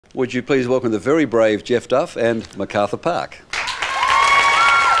Would you please welcome the very brave Jeff Duff and MacArthur Park.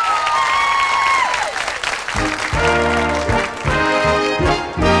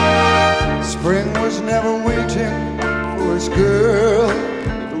 Spring was never waiting for his girl.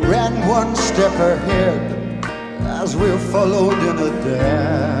 It ran one step ahead as we followed in a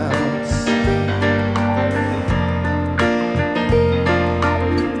dance.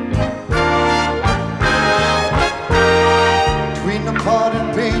 Between the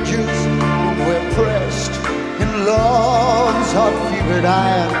parted pages, we're pressed in love's hot-fevered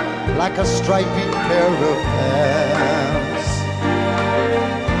iron like a striping pair of pants.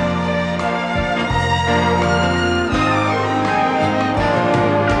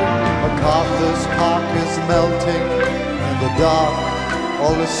 MacArthur's Park is melting in the dark,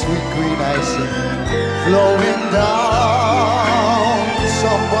 all the sweet green icing flowing down.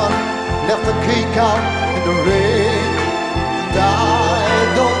 Someone left the cake out in the rain, and I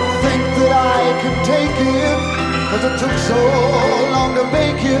don't think that I can take it, 'cause it took so long to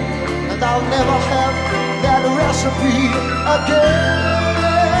bake it, and I'll never have that recipe again.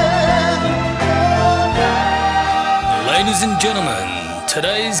 Ladies and gentlemen,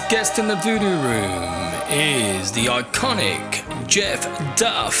 today's guest in the Voodoo Room is the iconic Jeff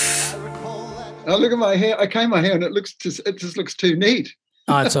Duff. Oh, look at my hair. I comb my hair and it just looks too neat.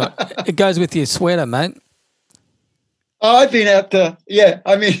 Oh, it's all right. It goes with your sweater, mate. Oh, I've been out there.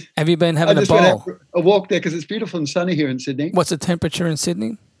 Have you been having I just a went bowl? out for a walk there because it's beautiful and sunny here in Sydney. What's the temperature in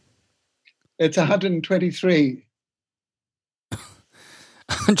Sydney? It's 123.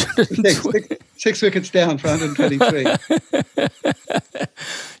 120. Six wickets down for 123.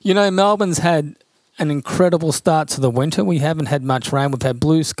 You know, Melbourne's had an incredible start to the winter. We haven't had much rain. We've had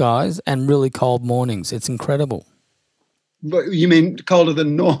blue skies and really cold mornings. It's incredible. But you mean colder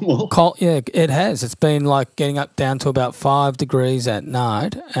than normal? Cold, yeah, it has. It's been like getting up down to about 5 degrees at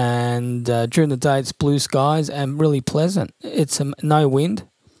night, and during the day it's blue skies and really pleasant. It's no wind.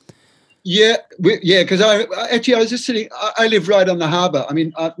 Yeah, because I was just sitting, I live right on the harbour. I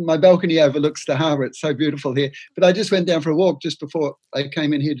mean, my balcony overlooks the harbour. It's so beautiful here. But I just went down for a walk just before I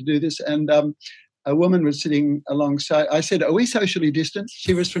came in here to do this, and a woman was sitting alongside. I said, "Are we socially distanced?"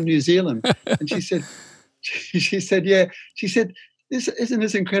 She was from New Zealand, and she said, "Yeah." She said, "Isn't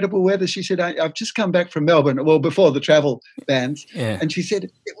this incredible weather?" She said, "I've just come back from Melbourne, well, before the travel bans." Yeah. And she said,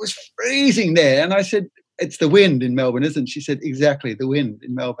 "It was freezing there." And I said, "It's the wind in Melbourne, isn't it?" She said, "Exactly, the wind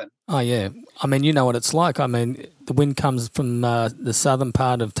in Melbourne." Oh, yeah. I mean, you know what it's like. I mean, the wind comes from the southern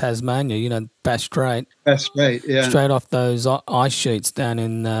part of Tasmania, you know, Bass Strait. That's right, yeah. Straight off those ice sheets down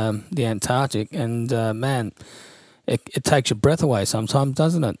in the Antarctic. And, man, it takes your breath away sometimes,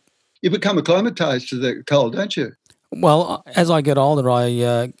 doesn't it? You become acclimatised to the cold, don't you? Well, as I get older,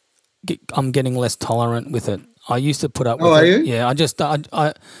 I'm getting less tolerant with it. I used to put up with it. Oh, are you? Yeah,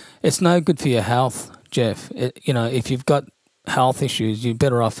 it's no good for your health, Jeff. If you've got health issues, you're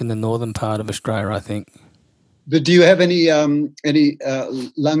better off in the northern part of Australia, I think. But do you have any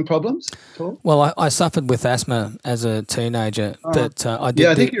lung problems at all? Well, I suffered with asthma as a teenager, but I did.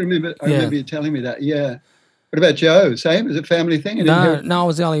 Yeah, I think you remember. I remember you telling me that. Yeah. What about Joe? Same? Is it a family thing? No, I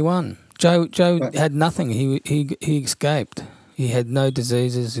was the only one. Joe Right. had nothing. He escaped. He had no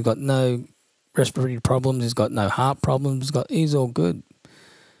diseases. He got no respiratory problems. He's got no heart problems. He's all good.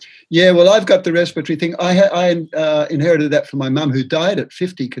 Yeah, well, I've got the respiratory thing. I inherited that from my mum, who died at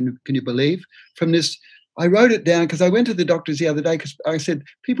 50. Can you believe? From this, I wrote it down because I went to the doctors the other day because I said,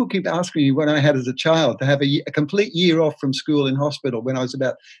 people keep asking me what I had as a child, to have a complete year off from school in hospital when I was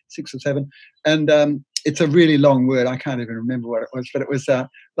about 6 or 7. And it's a really long word. I can't even remember what it was, but it was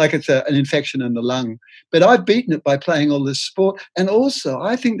like it's an infection in the lung. But I've beaten it by playing all this sport. And also,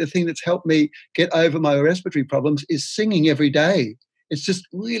 I think the thing that's helped me get over my respiratory problems is singing every day. It's just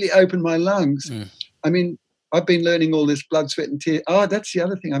really opened my lungs. Mm. I mean, I've been learning all this Blood, Sweat and Tears. Oh, that's the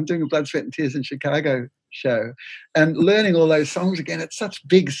other thing. I'm doing a Blood, Sweat and Tears in Chicago show and learning all those songs again. It's such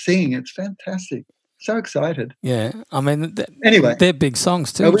big singing. It's fantastic. So excited. Yeah, I mean, anyway, they're big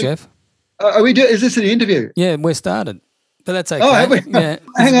songs too, Jeff. Are we is this an interview? Yeah, we're started. But that's okay. Oh, have we? Yeah.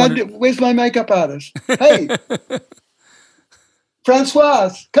 Hang on. Where's my makeup artist? Hey.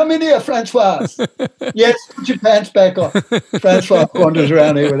 Francoise, come in here, Francoise. Yes, put your pants back on. Francoise wanders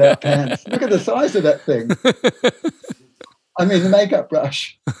around here without pants. Look at the size of that thing. I mean, the makeup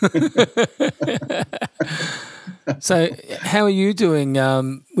brush. So how are you doing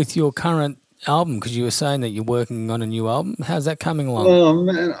with your current album? Because you were saying that you're working on a new album. How's that coming along? Oh,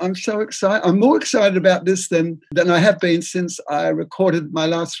 man, I'm so excited. I'm more excited about this than I have been since I recorded my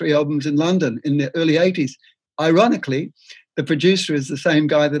last 3 albums in London in the early 80s. Ironically, the producer is the same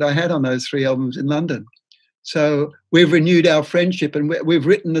guy that I had on those 3 albums in London. So we've renewed our friendship, and we've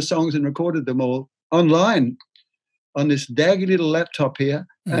written the songs and recorded them all online on this daggy little laptop here.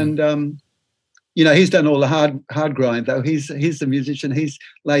 And he's done all the hard grind though. He's the musician. He's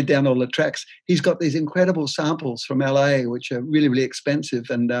laid down all the tracks. He's got these incredible samples from LA, which are really, really expensive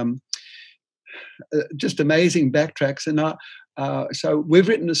and just amazing backtracks. And so we've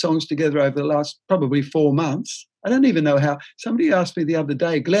written the songs together over the last probably 4 months. I don't even know how. Somebody asked me the other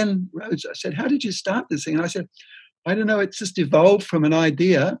day, Glenn Rhodes, I said, how did you start this thing? And I said, I don't know. It's just evolved from an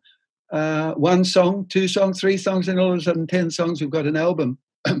idea. 1 song, 2 songs, 3 songs, and all of a sudden 10 songs, we've got an album.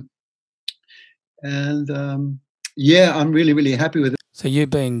 And I'm really, really happy with it. So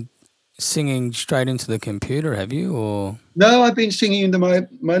you've been singing straight into the computer, have you? Or no, I've been singing into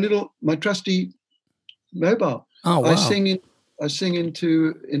my trusty mobile. Oh wow! I sing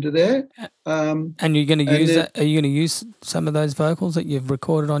into there. And you're going to use that? Are you going to use some of those vocals that you've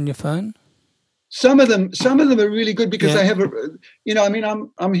recorded on your phone? Some of them are really good because I have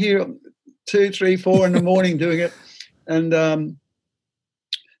I'm here 2, 3, 4 in the morning doing it, and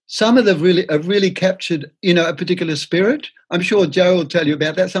some of them have really captured a particular spirit. I'm sure Joe will tell you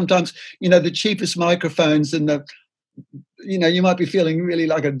about that. Sometimes the cheapest microphones and you might be feeling really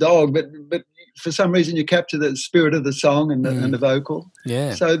like a dog, but for some reason you capture the spirit of the song and the vocal.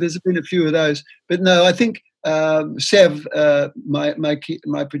 Yeah. So there's been a few of those, but no, I think Sev,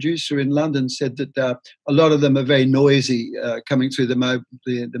 my producer in London, said that a lot of them are very noisy coming through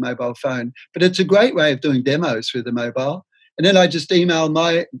the mobile phone. But it's a great way of doing demos through the mobile. And then I just email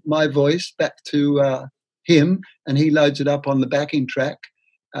my voice back to him, and he loads it up on the backing track,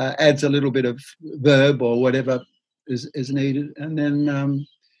 adds a little bit of verb or whatever is needed, and then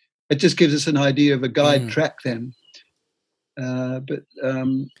it just gives us an idea of a guide track then. It's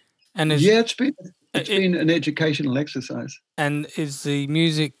been an educational exercise. And is the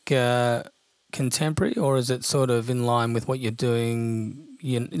music contemporary, or is it sort of in line with what you're doing?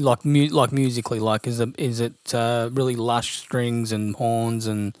 Like musically, like is it really lush strings and horns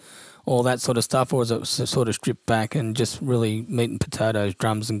and all that sort of stuff, or is it sort of stripped back and just really meat and potatoes,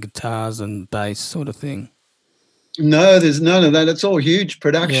 drums and guitars and bass sort of thing? No, there's none of that. It's all huge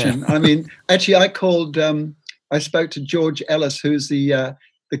production. Yeah. I mean, actually, I spoke to George Ellis, who's the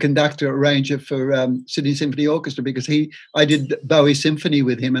conductor arranger for Sydney Symphony Orchestra, because I did Bowie Symphony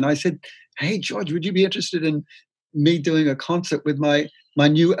with him, and I said, "Hey, George, would you be interested in me doing a concert with my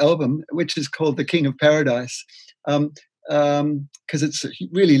new album, which is called The King of Paradise?" Because it's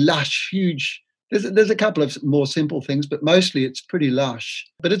really lush, huge. There's a couple of more simple things, but mostly it's pretty lush.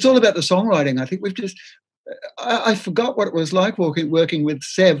 But it's all about the songwriting. I think I forgot what it was like working with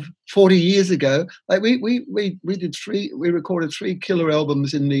Sev 40 years ago. Like we recorded 3 killer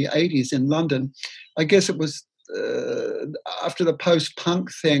albums in the 80s in London. I guess it was after the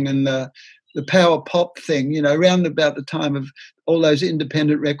post-punk thing and the power pop thing, around about the time of all those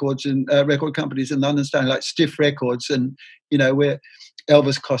independent records and record companies in London starting, like Stiff Records, and where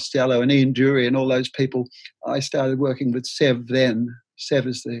Elvis Costello and Ian Dury and all those people. I started working with Sev then. Sev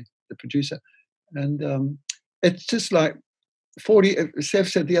is the producer. And it's just like 40. Sev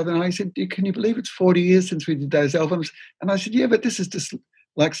said the other night, he said, "Can you believe it's 40 years since we did those albums?" And I said, "Yeah, but this is just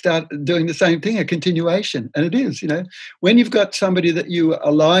like start doing the same thing, a continuation." And it is, when you've got somebody that you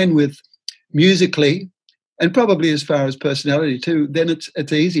align with musically and probably as far as personality too, then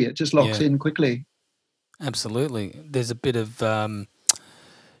it's easier. It just locks in quickly. Absolutely. There's a bit of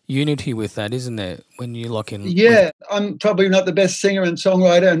unity with that, isn't there, when you lock in? Yeah, I'm probably not the best singer and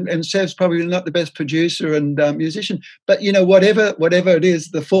songwriter, and Sev's probably not the best producer and musician, but whatever it is,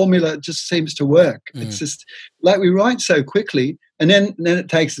 the formula just seems to work. It's just like we write so quickly, and then it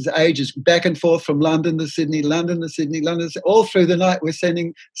takes us ages back and forth from London to Sydney, London to Sydney, London. All through the night we're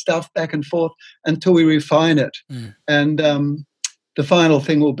sending stuff back and forth until we refine it. And the final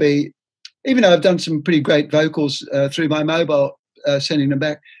thing will be, even though I've done some pretty great vocals through my mobile, sending them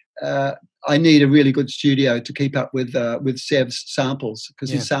back, I need a really good studio to keep up with Sev's samples,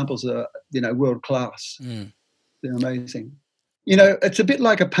 because his samples are world class. They're amazing. It's a bit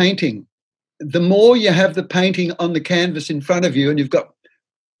like a painting. The more you have the painting on the canvas in front of you and you've got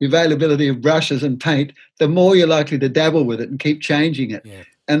the availability of brushes and paint, the more you're likely to dabble with it and keep changing it.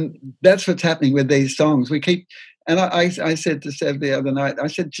 And that's what's happening with these songs. We keep, and I said to Sev the other night, I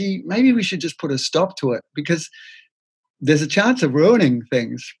said, "Gee, maybe we should just put a stop to it, because there's a chance of ruining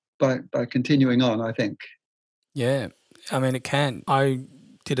things by continuing on, I think." Yeah, I mean, it can. I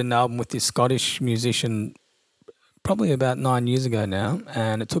did an album with this Scottish musician probably about 9 years ago now,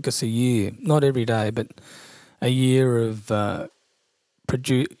 and it took us a year, not every day, but a year of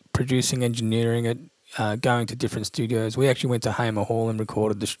producing, engineering it, going to different studios. We actually went to Hamer Hall and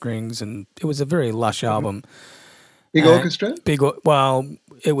recorded the strings, and it was a very lush album. Big orchestra? Well,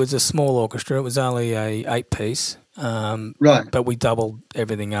 it was a small orchestra. It was only a 8-piece. Right. But we doubled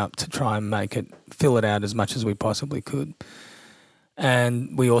everything up to try and fill it out as much as we possibly could.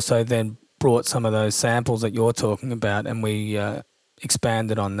 And we also then brought some of those samples that you're talking about, and we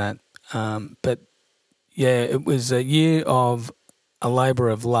expanded on that. But yeah, it was a year of a labour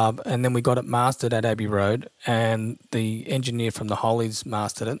of love, and then we got it mastered at Abbey Road, and the engineer from the Hollies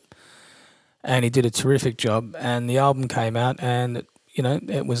mastered it, and he did a terrific job. And the album came out, and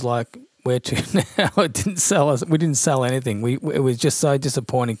it was like, where to now? It didn't sell us. We didn't sell anything. It was just so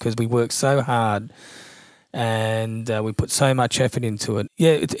disappointing because we worked so hard. And we put so much effort into it.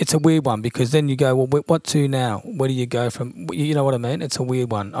 Yeah, it's a weird one because then you go, well, what to now? Where do you go from? You know what I mean? It's a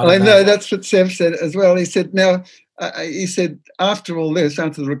weird one. I know that's what Sev said as well. He said, now, after all this,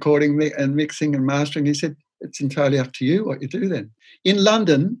 after the recording and mixing and mastering, he said, it's entirely up to you what you do then. In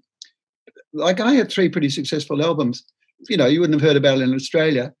London, like I had 3 pretty successful albums. You wouldn't have heard about it in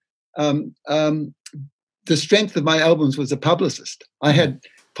Australia. The strength of my albums was a publicist. I had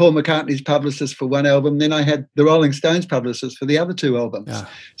Paul McCartney's publicist for one album, then I had the Rolling Stones publicist for the other 2 albums. Yeah.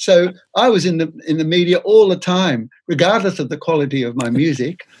 So I was in the media all the time, regardless of the quality of my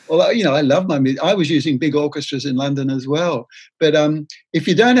music. Although, I love my music. I was using big orchestras in London as well. But if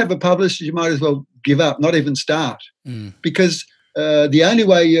you don't have a publicist, you might as well give up, not even start. Because the only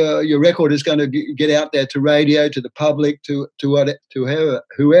way your record is going to get out there to radio, to the public, to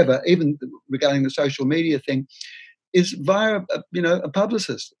whoever, even regarding the social media thing, is via a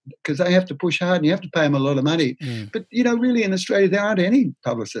publicist, because they have to push hard and you have to pay them a lot of money. But really in Australia there aren't any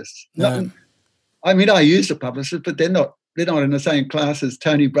publicists. No. I use a publicist, but they're not in the same class as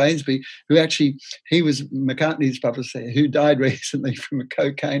Tony Brainsby, who actually, he was McCartney's publicist, who died recently from a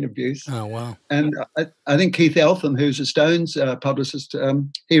cocaine abuse. Oh wow! And I think Keith Eltham, who's a Stones publicist,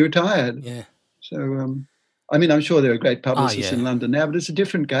 he retired. Yeah. So I'm sure there are great publicists in London now, but it's a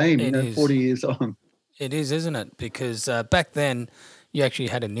different game. 40 years on. It is, isn't it? Because back then you actually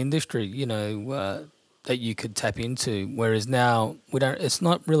had an industry, that you could tap into, whereas now we don't. It's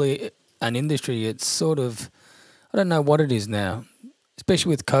not really an industry. It's sort of, I don't know what it is now, especially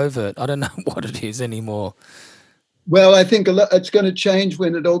with COVID. I don't know what it is anymore. Well, I think it's going to change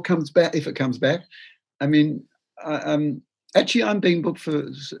when it all comes back, if it comes back. Actually, I'm being booked for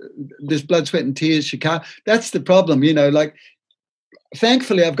this Blood, Sweat and Tears Chicago. That's the problem,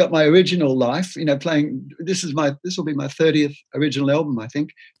 Thankfully, I've got my original life, playing. This will be my 30th original album, I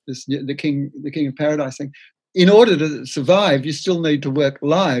think. The King of Paradise thing. In order to survive, you still need to work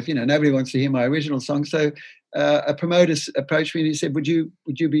live. Nobody wants to hear my original song. So a promoter approached me and he said, "Would you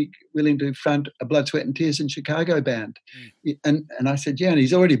be willing to front a Blood, Sweat and Tears in Chicago band?" And I said, "Yeah." And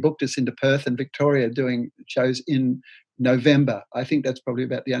he's already booked us into Perth and Victoria doing shows in November. I think that's probably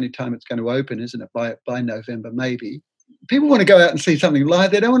about the only time it's going to open, isn't it? By November, maybe. People want to go out and see something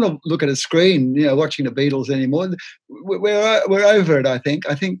live. They don't want to look at a screen, watching the Beatles anymore. We're over it, I think.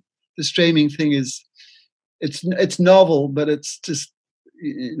 I think the streaming thing it's novel, but it's just,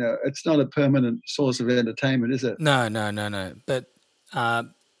 it's not a permanent source of entertainment, is it? No. But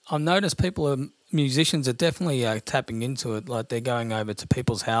I've noticed musicians are definitely tapping into it. Like they're going over to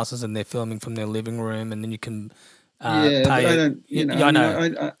people's houses and they're filming from their living room, and then you can but I don't.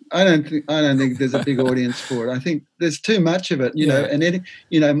 I don't think there's a big audience for it. I think there's too much of it.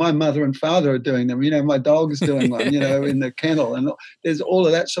 And my mother and father are doing them. My dog's doing one. In the kennel, and there's all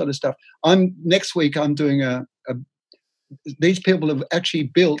of that sort of stuff. Next week. I'm doing these people have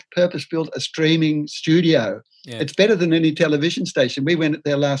actually purpose built a streaming studio. Yeah. It's better than any television station. We went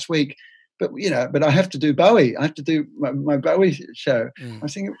there last week, but I have to do Bowie. I have to do my Bowie show. I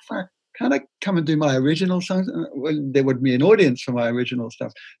was thinking, fuck. Can't I come and do my original songs? Well, there would be an audience for my original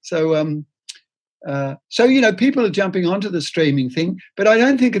stuff. So, people are jumping onto the streaming thing, but I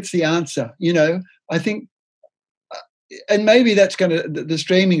don't think it's the answer. I think, and maybe that's going to, the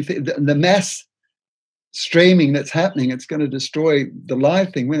streaming thing, the mass streaming that's happening, it's going to destroy the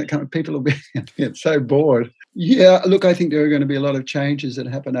live thing when it comes. People will get so bored. Yeah, look, I think there are going to be a lot of changes that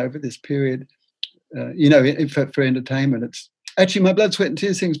happen over this period. For entertainment, it's. Actually, my Blood, Sweat and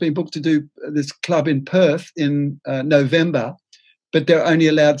Tears thing's been booked to do this club in Perth in November, but they're only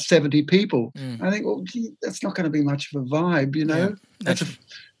allowed 70 people. I think, well, gee, that's not going to be much of a vibe, Yeah,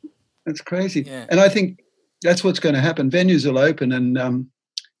 that's crazy. Yeah. And I think that's what's going to happen. Venues will open, and I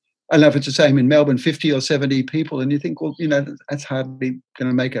don't know if it's the same in Melbourne, 50 or 70 people, and you think, well, that's hardly going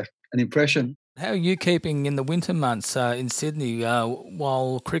to make an impression. How are you keeping in the winter months in Sydney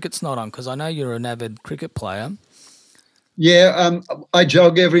while cricket's not on? Because I know you're an avid cricket player. Yeah, I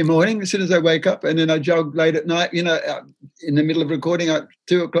jog every morning as soon as I wake up, and then I jog late at night. You know, in the middle of recording at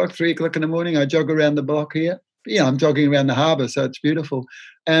 2 o'clock, 3 o'clock in the morning, I jog around the block here. Yeah, I'm jogging around the harbour, so it's beautiful.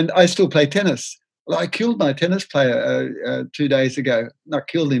 And I still play tennis. Well, I killed my tennis player 2 days ago. Not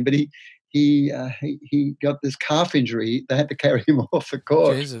killed him, but he got this calf injury. They had to carry him off the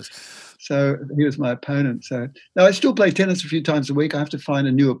court. Jesus. So he was my opponent. So now I still play tennis a few times a week. I have to find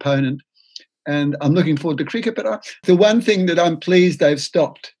a new opponent. And I'm looking forward to cricket. But the one thing that I'm pleased they've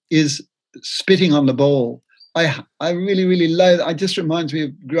stopped is spitting on the ball. I really, really loathe. It just reminds me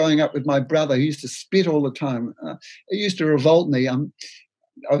of growing up with my brother who used to spit all the time. It used to revolt me.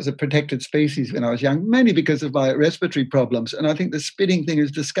 I was a protected species when I was young, mainly because of my respiratory problems. And I think the spitting thing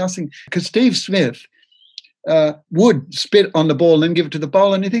is disgusting. Because Steve Smith would spit on the ball and then give it to the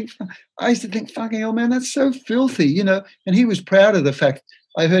bowler. And I used to think, fucking hell, man, that's so filthy, you know. And he was proud of the fact.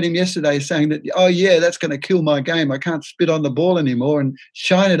 I heard him yesterday saying that, oh, yeah, that's going to kill my game. I can't spit on the ball anymore and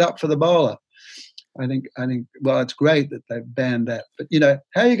shine it up for the bowler. I think, well, it's great that they've banned that. But, you know,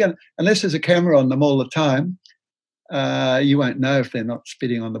 how are you going to, unless there's a camera on them all the time, you won't know if they're not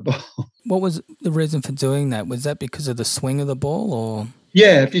spitting on the ball. What was the reason for doing that? Was that because of the swing of the ball or?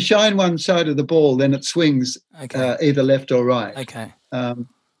 Yeah, if you shine one side of the ball, then it swings either left or right. Okay. And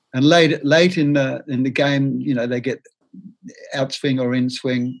late in the game, you know, they get outswing or in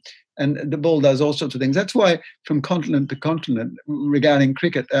swing, and the ball does all sorts of things. That's why from continent to continent, regarding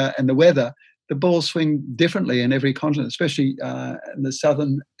cricket and the weather, the balls swing differently in every continent, especially in the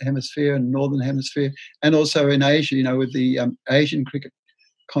southern hemisphere and northern hemisphere, and also in Asia, you know, with the Asian cricket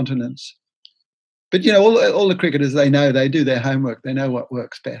continents. But, you know, all the cricketers, they do their homework. They know what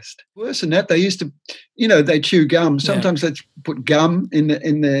works best. Worse than that, they used to, you know, they chew gum. Sometimes they put gum in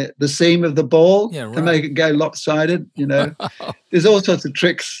the seam of the ball to make it go lopsided, you know. There's all sorts of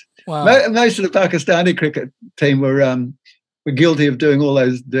tricks. Wow. Most of the Pakistani cricket team were guilty of doing all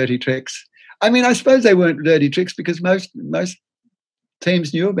those dirty tricks. I mean, I suppose they weren't dirty tricks because most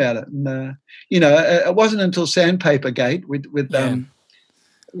teams knew about it. And, you know, it wasn't until Sandpaper Gate with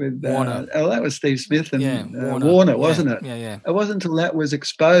Warner. That was Steve Smith and Warner, wasn't it? Yeah. It wasn't until that was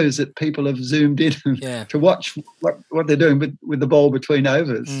exposed that people have zoomed in to watch what they're doing with the ball between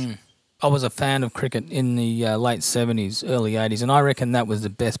overs. I was a fan of cricket in the late 70s, early 80s, and I reckon that was the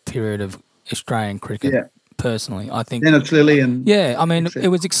best period of Australian cricket. Yeah. Personally, I think Dennis Lilly and I mean, it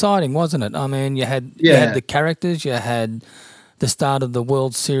was exciting, wasn't it? I mean, you had the characters, you had the start of the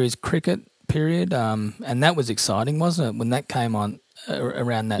World Series cricket period, and that was exciting, wasn't it? When that came on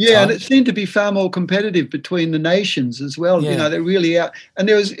around that time. Yeah, and it seemed to be far more competitive between the nations as well. Yeah. You know, they're really out, and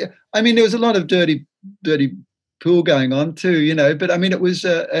there was a lot of dirty pool going on too. You know, but I mean,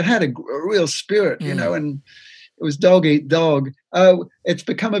 it had a real spirit. You know, and it was dog eat dog. It's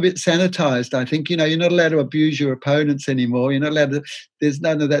become a bit sanitized, I think. You know, you're not allowed to abuse your opponents anymore. You're not allowed to. There's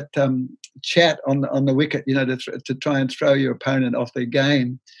none of that chat on the wicket. You know, to try and throw your opponent off their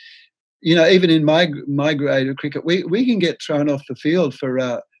game. You know, even in my grade of cricket, we can get thrown off the field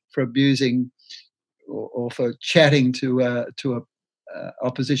for abusing or for chatting to a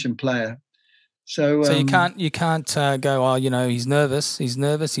opposition player. So you can't go, oh, you know, he's nervous, he's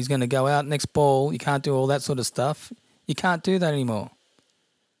going to go out next ball. You can't do all that sort of stuff. You can't do that anymore.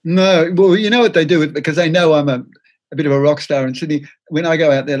 No, well, you know what they do, because they know I'm a bit of a rock star in Sydney. When I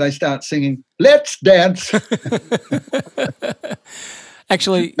go out there, they start singing "Let's Dance."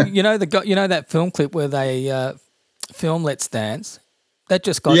 Actually, you know that film clip where they film "Let's Dance." That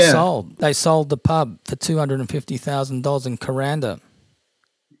just got sold. They sold the pub for $250,000 in Corinda.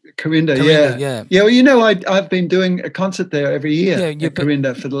 Corinda, yeah. Well, you know, I've been doing a concert there every year at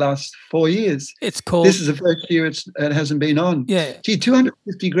Corinda for the last 4 years. It's called. This is the first year it hasn't been on. Yeah. Gee,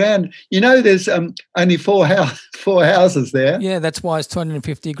 $250,000. You know, there's only four houses there. Yeah, that's why it's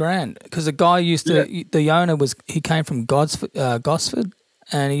 $250,000. Because the guy the owner he came from Gosford,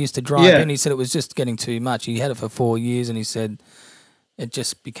 and he used to drive in. He said it was just getting too much. He had it for 4 years, and he said it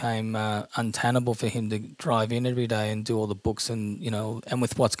just became untenable for him to drive in every day and do all the books and, you know, and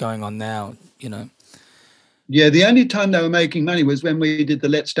with what's going on now, you know. Yeah, the only time they were making money was when we did the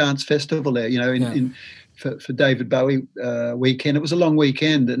Let's Dance festival there, you know, for David Bowie weekend. It was a long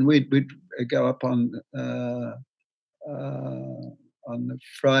weekend, and we'd go up on the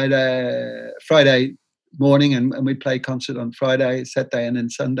Friday morning, and we'd play concert on Friday, Saturday, and then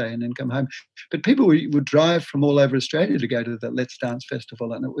Sunday, and then come home. But people would drive from all over Australia to go to the Let's Dance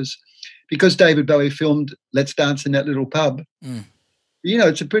festival, and it was because David Bowie filmed Let's Dance in that little pub. You know,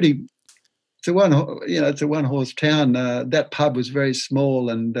 it's a one horse town. That pub was very small,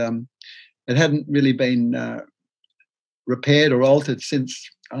 and it hadn't really been repaired or altered since,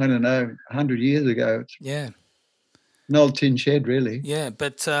 I don't know, 100 years ago. Yeah. An old tin shed, really. Yeah,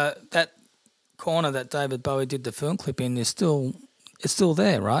 but that corner that David Bowie did the film clip in is still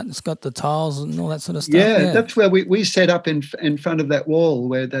there, right? It's got the tiles and all that sort of stuff. Yeah, that's where we set up in front of that wall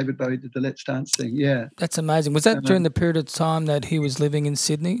where David Bowie did the Let's Dance thing. Yeah, that's amazing. Was that during the period of time that he was living in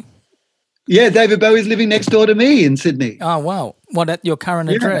Sydney? Yeah, David Bowie's living next door to me in Sydney. Oh wow! What, at your current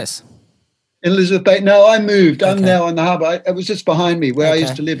address? In Elizabeth Bay. No, I moved. I'm now on the harbour. It was just behind me where I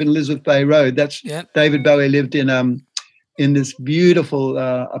used to live in Elizabeth Bay Road. That's David Bowie lived in this beautiful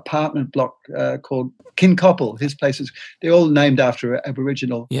apartment block called Kincoppel. His places, they're all named after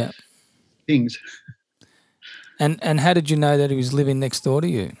Aboriginal things. And how did you know that he was living next door to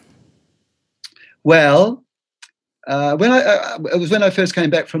you? Well, it was when I first came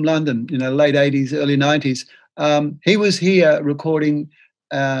back from London, late 80s, early 90s. He was here recording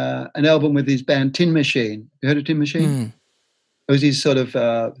an album with his band Tin Machine. You heard of Tin Machine? Mm. It was his sort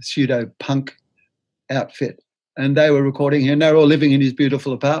of pseudo-punk outfit. And they were recording here, and they were all living in his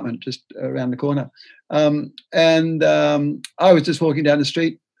beautiful apartment just around the corner. I was just walking down the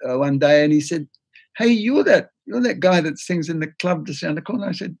street one day, and he said, "Hey, you're that guy that sings in the club just around the corner."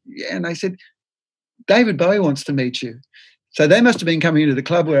 I said, "Yeah." And I said, "David Bowie wants to meet you." So they must have been coming into the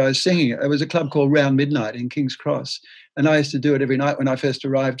club where I was singing. It was a club called Round Midnight in King's Cross. And I used to do it every night when I first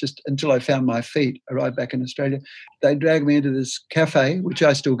arrived, just until I found my feet, arrived back in Australia. They dragged me into this cafe, which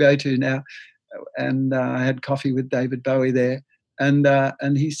I still go to now. And I had coffee with David Bowie there. And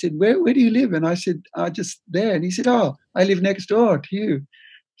he said, where do you live? And I said, just there. And he said, "Oh, I live next door to you."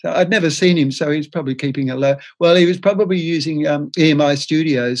 So I'd never seen him, so he's probably keeping it low. Well, he was probably using EMI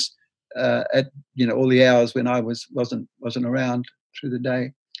Studios at all the hours when I wasn't around through the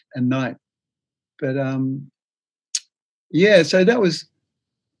day and night. But so that was.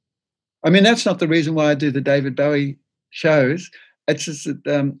 I mean, that's not the reason why I do the David Bowie shows. It's just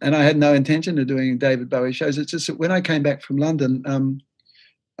that, and I had no intention of doing David Bowie shows. It's just that when I came back from London,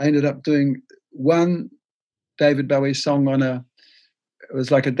 I ended up doing one David Bowie song it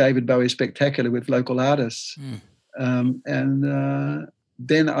was like a David Bowie spectacular with local artists.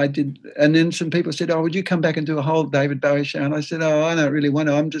 Then I did, and then some people said, "Oh, would you come back and do a whole David Bowie show?" And I said, "Oh, I don't really want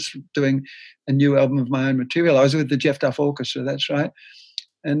to. I'm just doing a new album of my own material." I was with the Jeff Duff Orchestra, that's right.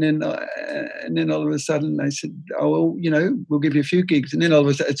 And then all of a sudden they said, "Oh, well, we'll give you a few gigs." And then all of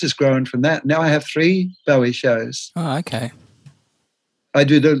a sudden it's just grown from that. Now I have 3 Bowie shows. Oh, okay. I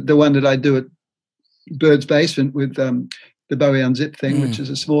do the one that I do at Bird's Basement with the Bowie Unzipped thing, which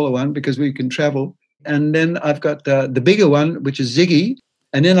is a smaller one because we can travel. And then I've got the bigger one, which is Ziggy.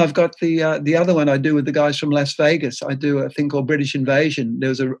 And then I've got the other one I do with the guys from Las Vegas. I do a thing called British Invasion. There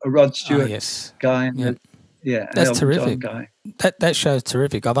was a Rod Stewart guy. And that's terrific. Guy. That show's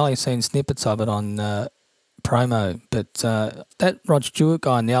terrific. I've only seen snippets of it on promo, but that Rod Stewart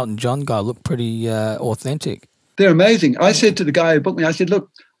guy and the Elton John guy look pretty authentic. They're amazing. I said to the guy who booked me, I said, "Look,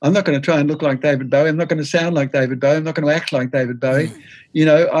 I'm not going to try and look like David Bowie. I'm not going to sound like David Bowie. I'm not going to act like David Bowie.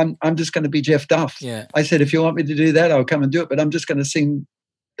 I'm just going to be Jeff Duff." Yeah. I said, "If you want me to do that, I'll come and do it, but I'm just going to sing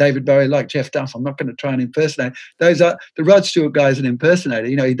David Bowie like Jeff Duff. I'm not going to try and impersonate." Those are the Rod Stewart guy is an impersonator.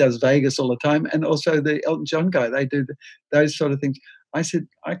 He does Vegas all the time, and also the Elton John guy. They do those sort of things. I said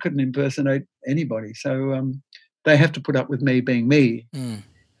I couldn't impersonate anybody, so they have to put up with me being me.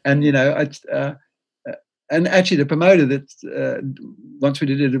 And and actually the promoter that wants me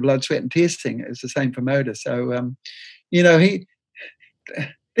to do the Blood, Sweat and Tears thing is the same promoter. So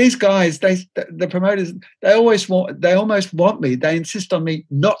these guys, the promoters, they almost want me. They insist on me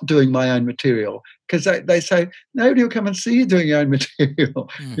not doing my own material because they say nobody will come and see you doing your own material.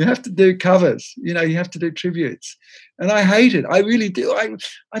 You have to do covers. You have to do tributes, and I hate it. I really do.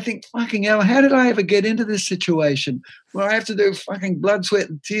 I think, fucking hell, how did I ever get into this situation where I have to do fucking Blood, Sweat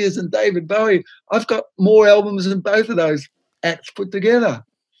and Tears and David Bowie? I've got more albums than both of those acts put together.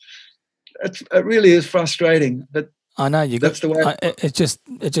 It really is frustrating, but. I know that's the way. It's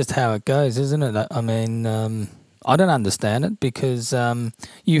just how it goes, isn't it? I mean, I don't understand it because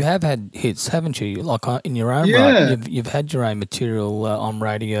you have had hits, haven't you? Like in your own right, you've had your own material on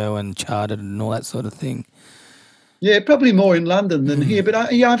radio and charted and all that sort of thing. Yeah, probably more in London than here. But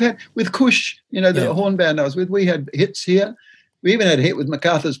I've had with Kush, the horn band I was with. We had hits here. We even had a hit with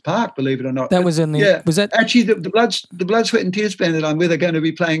MacArthur's Park, believe it or not. That was in the. Yeah. Was that actually the Blood, Sweat and Tears band that I'm with are going to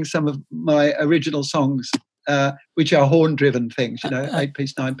be playing some of my original songs. Which are horn-driven things,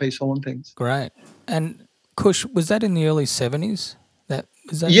 8-piece, 9-piece horn things. Great. And Kush, was that in the early 70s?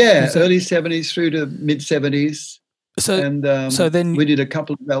 Early 70s through to mid-70s. So then we did a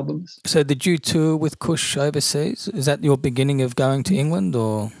couple of albums. So did you tour with Kush overseas? Is that your beginning of going to England,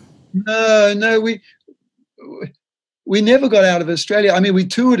 or? No. we never got out of Australia. I mean, we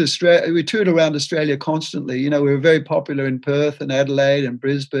toured Australia. We toured around Australia constantly. You know, we were very popular in Perth and Adelaide and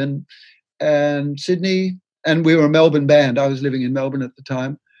Brisbane and Sydney. And we were a Melbourne band. I was living in Melbourne at the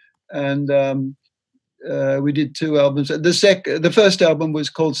time. And we did 2 albums. The first album was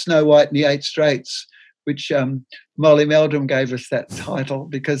called Snow White and the Eight Straits, which Molly Meldrum gave us that title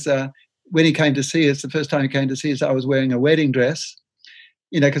because when he came to see us, the first time he came to see us, I was wearing a wedding dress,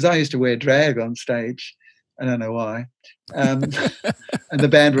 you know, because I used to wear drag on stage. I don't know why. And the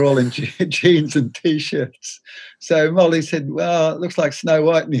band were all in jeans and T-shirts. So Molly said, well, it looks like Snow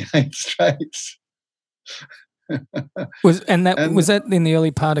White and the Eight Straits. Was that in the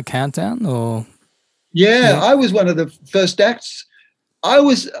early part of Countdown, or? Yeah, I was one of the first acts.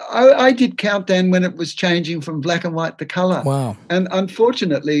 I did Countdown when it was changing from black and white to colour. Wow. And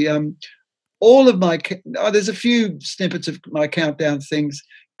unfortunately, all of my there's a few snippets of my Countdown things,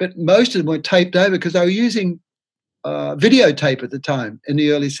 but most of them were taped over because I was using videotape at the time in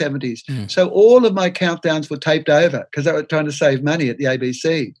the early 70s. So all of my countdowns were taped over because I was trying to save money at the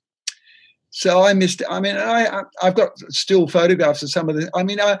ABC. So I missed. I mean, I've got still photographs of some of the. I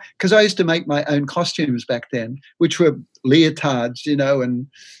mean, because I used to make my own costumes back then, which were leotards, you know, and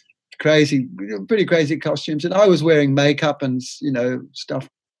pretty crazy costumes. And I was wearing makeup and, you know, stuff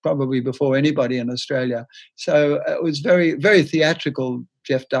probably before anybody in Australia. So it was very, very theatrical,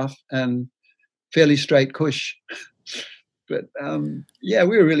 Jeff Duff, and fairly straight Kush. But yeah,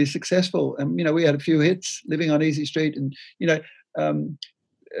 we were really successful, and you know, we had a few hits, Living on Easy Street, and you know.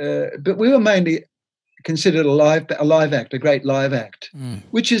 But we were mainly considered a live act, a great live act,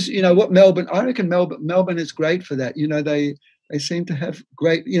 which is, you know, what Melbourne. I reckon Melbourne is great for that. You know, they seem to have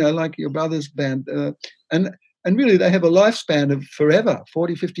great, you know, like your brother's band, and really they have a lifespan of forever,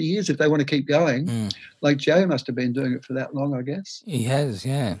 40, 50 years if they want to keep going. Like Joe must have been doing it for that long, I guess. He has,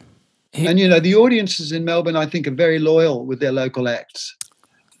 yeah. And you know, the audiences in Melbourne, I think, are very loyal with their local acts.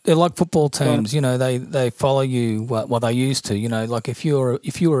 They're like football teams, you know. They follow you. Well, they used to, you know. Like if you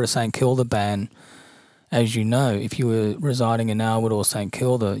were a St Kilda band, as you know, if you were residing in Elwood or St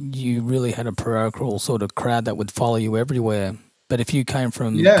Kilda, you really had a parochial sort of crowd that would follow you everywhere. But if you came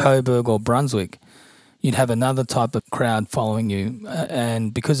from Coburg or Brunswick, you'd have another type of crowd following you.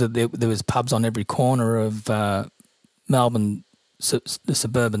 And because there was pubs on every corner of Melbourne, the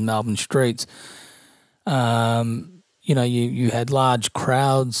suburban Melbourne streets. You know, you had large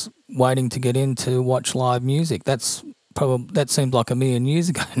crowds waiting to get in to watch live music. That seemed like a million years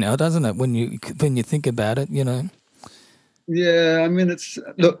ago now, doesn't it? When you think about it, you know. Yeah, I mean,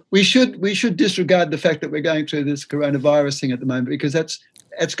 look. We should disregard the fact that we're going through this coronavirus thing at the moment because that's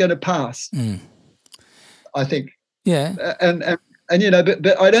going to pass. I think. Yeah. And you know,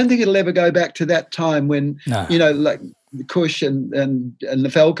 but I don't think it'll ever go back to that time when you know, like Kush and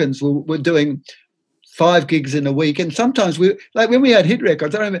the Falcons were doing 5 gigs in a week, and sometimes like when we had hit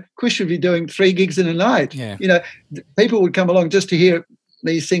records, I remember Kush would be doing 3 gigs in a night. Yeah. You know, people would come along just to hear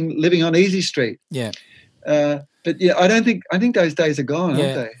me sing "Living on Easy Street." Yeah. But yeah, I think those days are gone,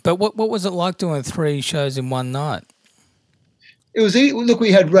 aren't they? But what was it like doing 3 shows in one night? It was look.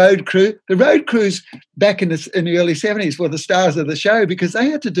 We had road crew. The road crews back in the early 70s were the stars of the show because they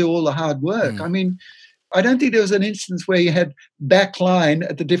had to do all the hard work. I mean, I don't think there was an instance where you had backline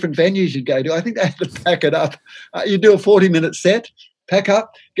at the different venues you'd go to. I think they had to pack it up. You do a 40-minute set, pack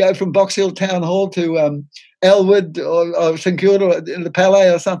up, go from Box Hill Town Hall to Elwood or St Kilda or the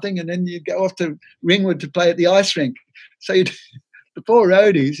Palais or something, and then you go off to Ringwood to play at the ice rink. So the poor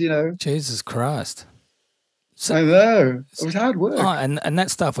roadies, you know. Jesus Christ. So, I know. It was hard work. Oh, and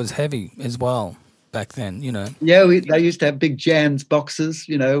that stuff was heavy as well back then, you know. Yeah, they used to have big Jan's boxes,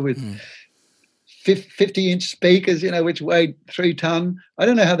 you know, with 50-inch speakers, you know, which weighed 3 ton. I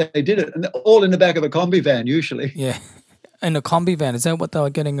don't know how they did it. And all in the back of a combi van, usually. Yeah. And a combi van, is that what they were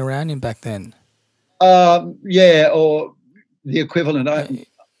getting around in back then? Yeah, or the equivalent. I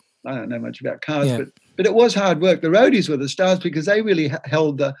don't know much about cars, but it was hard work. The roadies were the stars because they really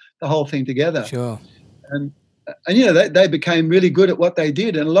held the whole thing together. Sure. And you know, they became really good at what they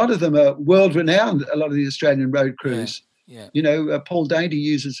did. And a lot of them are world-renowned, a lot of the Australian road crews. Yeah. You know, Paul Dainty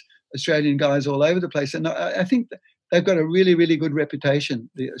uses Australian guys all over the place. And I think they've got a really, really good reputation,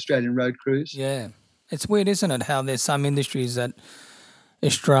 the Australian road crews. Yeah. It's weird, isn't it, how there's some industries that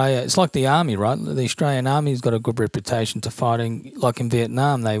Australia, it's like the army, right? The Australian army's got a good reputation to fighting, like in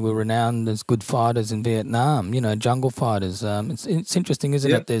Vietnam. They were renowned as good fighters in Vietnam, you know, jungle fighters. It's interesting,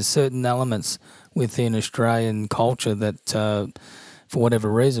 isn't it? There's certain elements within Australian culture that, for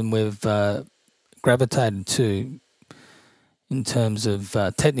whatever reason, we've gravitated to in terms of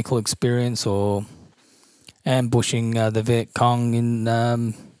technical experience or ambushing the Viet Cong in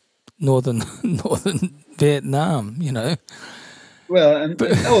northern Vietnam, you know. Well, and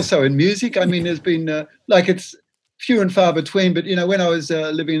also in music, I mean, there's been like it's few and far between. But you know, when I was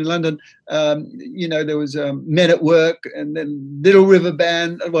living in London, you know, there was Men at Work, and then Little River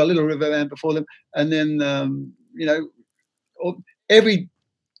Band. Well, Little River Band before them, and then you know, every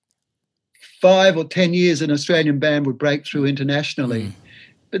 5 or 10 years, an Australian band would break through internationally.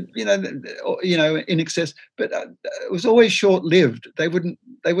 But you know, in excess. But it was always short-lived. They wouldn't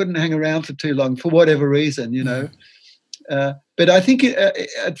hang around for too long for whatever reason, you know. But I think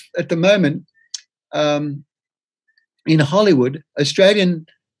at the moment, in Hollywood, Australian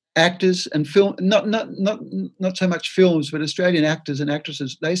actors and film, not so much films, but Australian actors and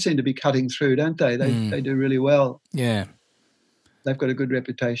actresses, they seem to be cutting through, don't they? They do really well. Yeah, they've got a good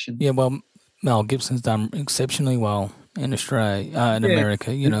reputation. Yeah, well, Mel Gibson's done exceptionally well in Australia, in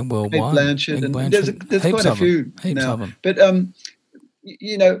America, you know, worldwide. Blanchett, and there's quite a few now. But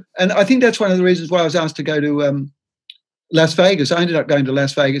you know, and I think that's one of the reasons why I was asked to go to Las Vegas. I ended up going to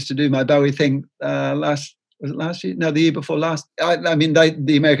Las Vegas to do my Bowie thing last year? No, the year before last. I mean,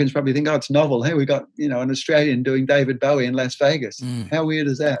 the Americans probably think, oh, it's novel. Hey, we got, you know, an Australian doing David Bowie in Las Vegas. How weird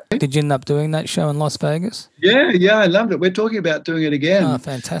is that? Did you end up doing that show in Las Vegas? Yeah, I loved it. We're talking about doing it again. Oh,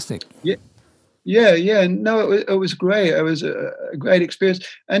 fantastic. Yeah. No, it was great. It was a great experience.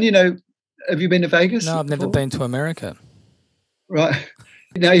 And, you know, have you been to Vegas? No, I've never been to America. Right.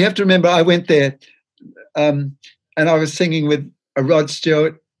 Now, you have to remember, I went there and I was singing with a Rod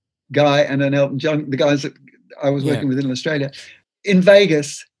Stewart guy and an Elton John, the guys that I was working with in Australia. In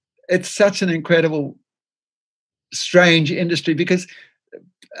Vegas, it's such an incredible, strange industry because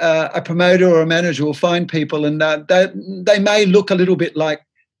a promoter or a manager will find people and they may look a little bit like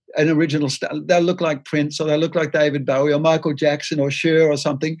an original star. They'll look like Prince or they'll look like David Bowie or Michael Jackson or Cher or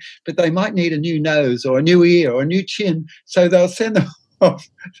something, but they might need a new nose or a new ear or a new chin. So they'll send them off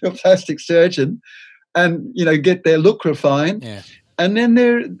to a plastic surgeon and, you know, get their look refined. Yeah. And then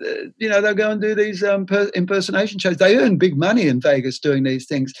they'll go and do these impersonation shows. They earn big money in Vegas doing these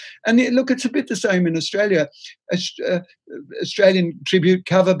things. And look, it's a bit the same in Australia. Australian tribute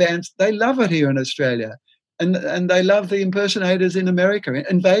cover bands, they love it here in Australia. And they love the impersonators in America,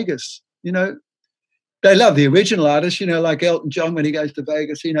 in Vegas. You know, they love the original artists, you know, like Elton John when he goes to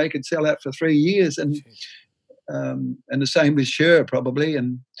Vegas, you know, he could sell out for 3 years. And the same with Cher probably.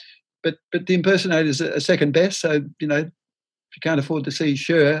 But the impersonators are second best. So, you know, if you can't afford to see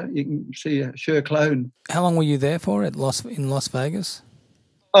Cher, you can see a Cher clone. How long were you there for in Las Vegas?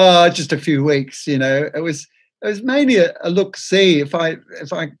 Just a few weeks. You know, it was mainly a look-see. If I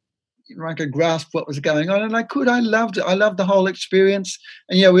could grasp what was going on, and I could. I loved it. I loved the whole experience.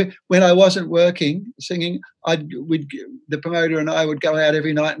 And yeah, when I wasn't working singing, the promoter and I would go out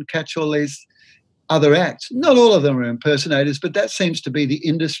every night and catch all these other acts. Not all of them are impersonators, but that seems to be the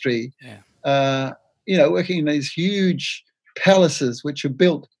industry. Yeah. You know, working in these huge palaces which are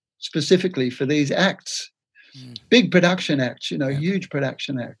built specifically for these acts, big production acts, you know, huge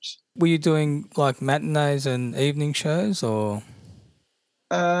production acts. Were you doing like matinees and evening shows or?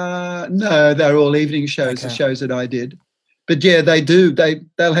 No, they're all evening shows, the shows that I did. But yeah, they do.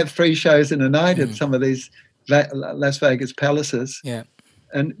 They'll have 3 shows in a night at some of these Las Vegas palaces. Yeah.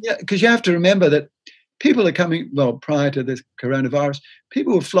 And yeah, because you have to remember that people are coming, well, prior to this coronavirus,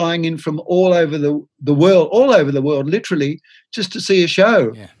 people were flying in from all over the world, literally, just to see a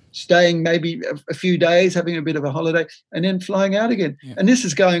show, staying maybe a few days, having a bit of a holiday, and then flying out again. Yeah. And this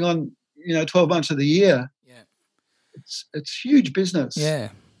is going on, you know, 12 months of the year. Yeah. It's huge business. Yeah.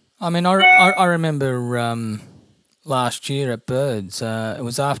 I mean, I remember last year at Birds, it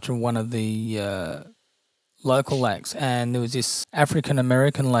was after one of the local acts, and there was this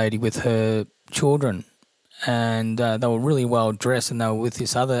African-American lady with her children, and they were really well dressed, and they were with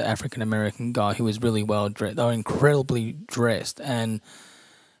this other African-American guy who was really well dressed. They were incredibly dressed, and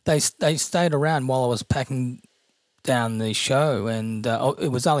they stayed around while I was packing down the show, and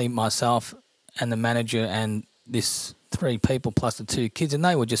it was only myself and the manager and this 3 people plus the 2 kids, and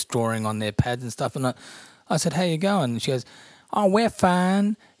they were just drawing on their pads and stuff. And I said, "How you going?" And she goes, "Oh, we're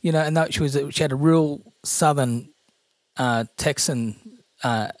fine," you know. And she had a real southern Texan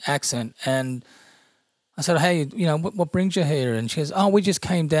accent, and I said, "Hey, you know, what brings you here?" And she goes, "Oh, we just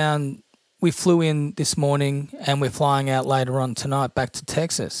came down. We flew in this morning, and we're flying out later on tonight back to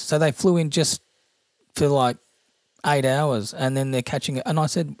Texas." So they flew in just for like 8 hours, and then they're catching it. And I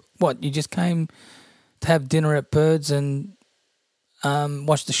said, "What? You just came to have dinner at Birds and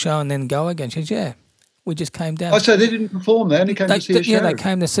watch the show and then go again?" She said, "Yeah, we just came down." Oh, so they didn't perform there? They came to see a show? Yeah, they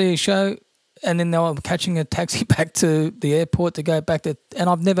came to see a show, and then they were catching a taxi back to the airport to go back to. And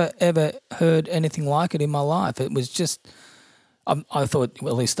I've never ever heard anything like it in my life. It was just I thought,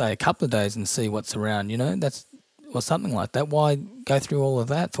 well, at least stay a couple of days and see what's around, you know, or something like that. Why go through all of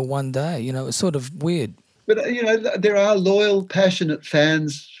that for one day? You know, it's sort of weird. But, you know, there are loyal, passionate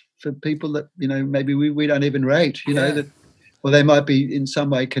fans for people that, you know, maybe we don't even rate, you know, that, or they might be in some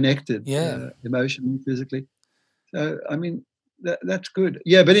way connected, emotionally, physically. So, I mean, that's good.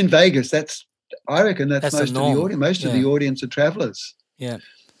 Yeah, but in Vegas, I reckon that's most of the audience. Most of the audience are travellers. Yeah.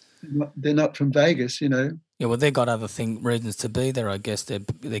 They're not from Vegas, you know. Yeah, well, they've got other reasons to be there, I guess. They're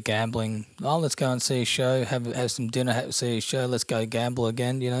gambling. Oh, let's go and see a show, have some dinner, see a show, let's go gamble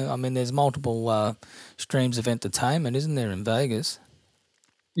again, you know. I mean, there's multiple streams of entertainment, isn't there, in Vegas?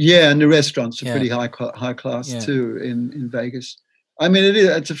 Yeah, and the restaurants are pretty high class too in Vegas. I mean,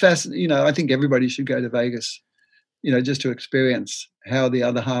 it's a fascinating, you know, I think everybody should go to Vegas, you know, just to experience how the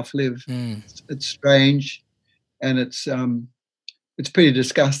other half live. It's strange, and it's pretty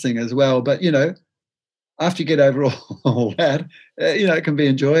disgusting as well. But, you know, after you get over all that, you know, it can be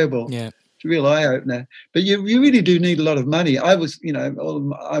enjoyable. Yeah, it's a real eye opener. But you really do need a lot of money. I was, you know,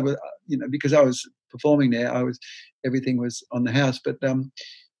 because I was performing there, everything was on the house. But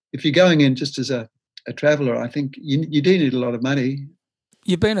if you're going in just as a traveller, I think you do need a lot of money.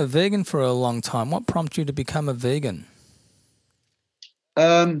 You've been a vegan for a long time. What prompted you to become a vegan?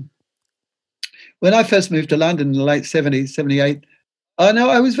 When I first moved to London in the late 70s, 78, no,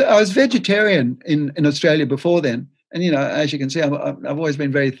 I was vegetarian in Australia before then. And, you know, as you can see, I've always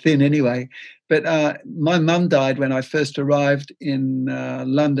been very thin anyway. But my mum died when I first arrived in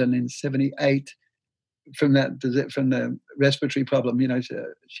London in 78 from the respiratory problem. You know,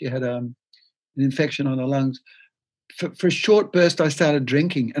 she had an infection on her lungs. For a short burst, I started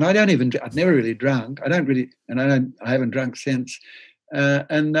drinking, and I'd never really drunk. I haven't drunk since.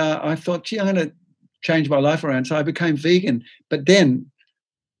 And I thought, gee, I'm going to change my life around. So I became vegan. But then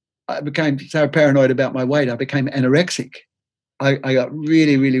I became so paranoid about my weight, I became anorexic. I got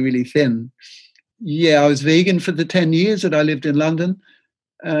really, really, really thin. Yeah, I was vegan for the 10 years that I lived in London.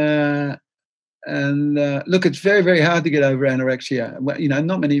 And look, it's very, very hard to get over anorexia. You know,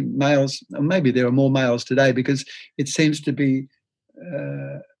 not many males, or maybe there are more males today, because it seems to be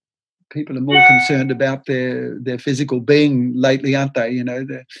people are more concerned about their physical being lately, aren't they? You know,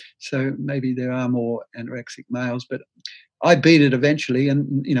 so maybe there are more anorexic males. But I beat it eventually,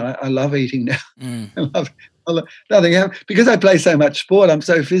 and you know, I love eating now. I love nothing else. Because I play so much sport, I'm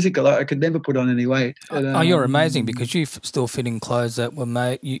so physical. I could never put on any weight. But, you're amazing, because you still fit in clothes that were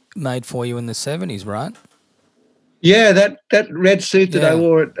made for you in the 70s, right? Yeah, that red suit that I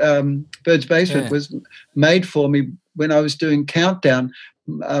wore at Bird's Basement was made for me when I was doing Countdown.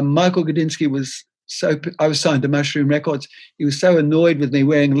 Michael Gudinski I was signed to Mushroom Records. He was so annoyed with me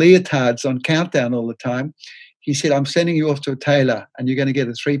wearing leotards on Countdown all the time. He said, I'm sending you off to a tailor and you're going to get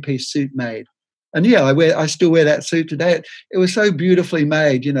a 3-piece suit made. And yeah, I still wear that suit today. It was so beautifully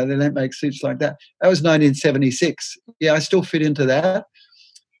made. You know, they don't make suits like that. That was 1976. Yeah, I still fit into that.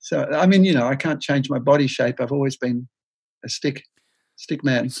 So, I mean, you know, I can't change my body shape. I've always been a stick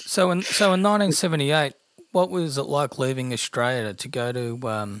man. So in 1978, what was it like leaving Australia to go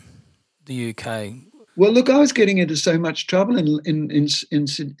to the UK? Well, look, I was getting into so much trouble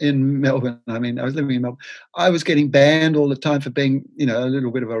in Melbourne. I mean, I was living in Melbourne. I was getting banned all the time for being, you know, a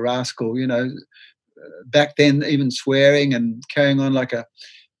little bit of a rascal, you know. Back then, even swearing and carrying on like a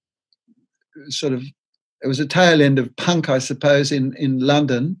sort of, it was a tail end of punk, I suppose, in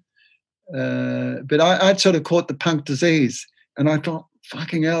London. But I'd sort of caught the punk disease, and I thought,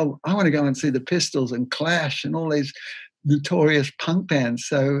 fucking hell, I want to go and see the Pistols and Clash and all these notorious punk bands.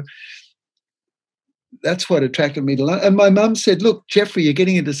 So that's what attracted me to London. And my mum said, look, Jeffrey, you're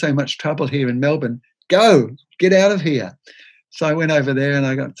getting into so much trouble here in Melbourne. Get out of here. So I went over there and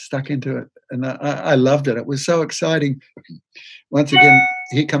I got stuck into it. And I loved it. It was so exciting. Once again,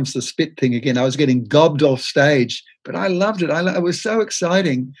 here comes the spit thing again. I was getting gobbed off stage, but I loved it. It was so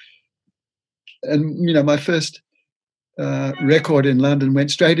exciting. And, you know, my first record in London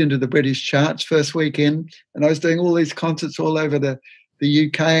went straight into the British charts first weekend. And I was doing all these concerts all over the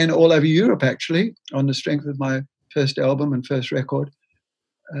UK and all over Europe, actually, on the strength of my first album and first record.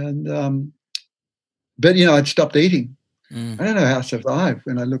 And but, you know, I'd stopped eating. I don't know how I survived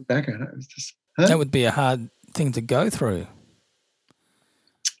when I look back at it. It was just, That would be a hard thing to go through.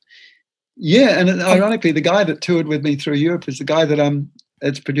 Yeah, and ironically, the guy that toured with me through Europe is the guy that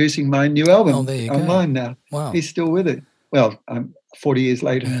that's producing my new album online now. Wow. He's still with it. Well, 40 years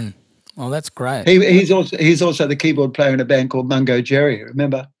later. Well, that's great. He's also the keyboard player in a band called Mungo Jerry,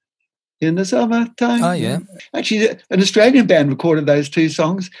 remember? In the summertime. Oh, yeah. Actually, an Australian band recorded those two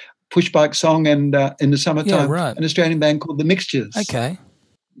songs, Push Bike Song and In the Summertime. Yeah, right. An Australian band called The Mixtures. Okay.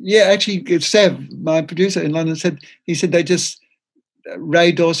 Yeah, actually, Sev, my producer in London, said they just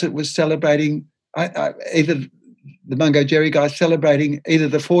Ray Dorset was celebrating either the Mungo Jerry guys celebrating either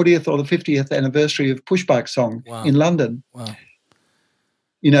the 40th or the 50th anniversary of Push Bike Song in London. Wow.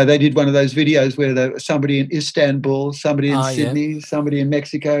 You know, they did one of those videos where there was somebody in Istanbul, somebody in Sydney, somebody in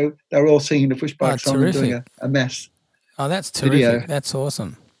Mexico. They were all singing the Push Bike Song and doing a mass. Oh, that's terrific. Video. That's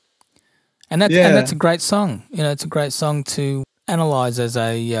awesome. And that's a great song. You know, it's a great song to analyse as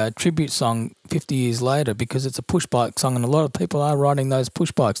a tribute song 50 years later, because it's a push bike song and a lot of people are riding those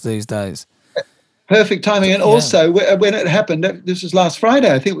push bikes these days. Perfect timing. And also, when it happened, this was last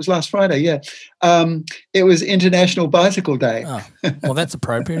Friday. I think it was last Friday, it was International Bicycle Day. Oh, well, that's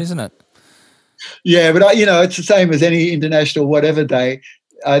appropriate, isn't it? Yeah, but, it's the same as any international whatever day.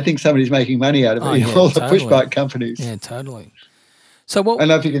 I think somebody's making money out of it. All the push bike companies. Yeah, totally. So what? I don't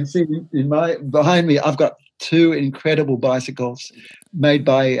know if you can see behind me, I've got 2 incredible bicycles made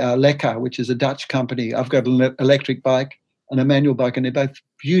by Lekker, which is a Dutch company. I've got an electric bike and a manual bike, and they're both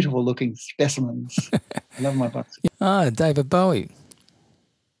beautiful looking specimens. I love my bikes. Ah, David Bowie.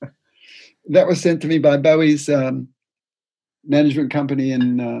 That was sent to me by Bowie's management company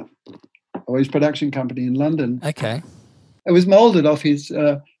or his production company in London. Okay. It was moulded off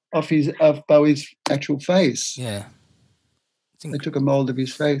Bowie's actual face. Yeah. They took a mould of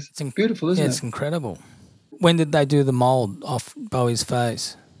his face. It's beautiful, isn't it? It's incredible. When did they do the mould off Bowie's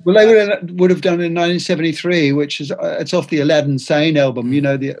face? Well, they would have done it in 1973, which is it's off the Aladdin Sane album. You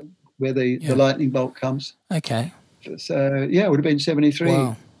know, where the lightning bolt comes. Okay. So it would have been 73.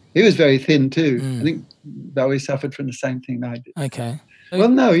 Wow. He was very thin too. I think Bowie suffered from the same thing I did. Okay. Well,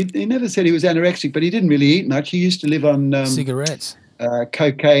 no, he never said he was anorexic, but he didn't really eat much. He used to live on cigarettes,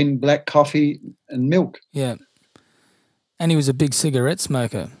 cocaine, black coffee, and milk. Yeah. And he was a big cigarette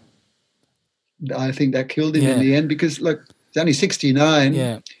smoker. I think that killed him in the end because, look, he's only 69.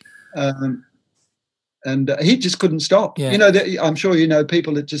 Yeah. And he just couldn't stop. Yeah. You know, I'm sure you know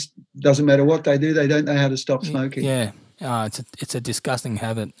people that just doesn't matter what they do, they don't know how to stop smoking. Yeah. It's a disgusting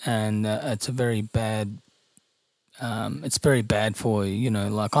habit, and it's a very bad. It's very bad for you. You know,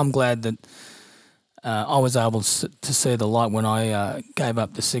 like I'm glad that I was able to see the light when I gave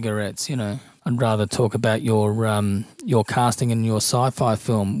up the cigarettes. You know, I'd rather talk about your casting in your sci-fi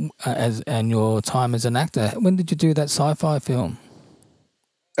film and your time as an actor. When did you do that sci-fi film?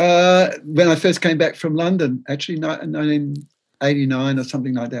 When I first came back from London, actually, 1989 or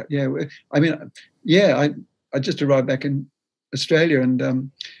something like that. Yeah, I mean, I just arrived back in Australia,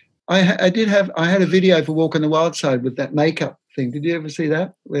 and I had a video for Walk on the Wild Side with that makeup thing. Did you ever see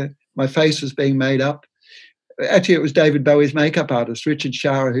that? Where my face was being made up. Actually, it was David Bowie's makeup artist, Richard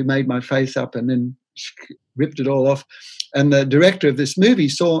Shara, who made my face up and then ripped it all off. And the director of this movie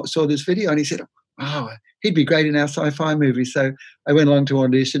saw this video and he said, "Wow, he'd be great in our sci-fi movie." So I went along to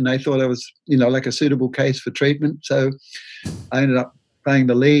audition. They thought I was, like a suitable case for treatment. So I ended up playing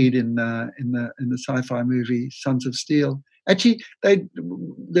the lead in the sci-fi movie Sons of Steel. Actually,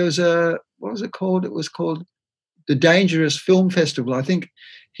 there was what was it called? It was called the Dangerous Film Festival, I think,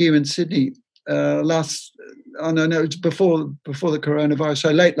 here in Sydney. It was before the coronavirus,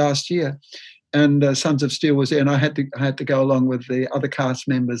 so late last year. And Sons of Steel was there, and I had to go along with the other cast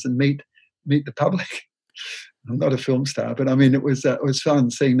members and meet the public. I'm not a film star, but I mean it was fun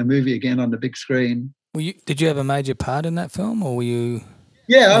seeing the movie again on the big screen. Did you have a major part in that film, or were you?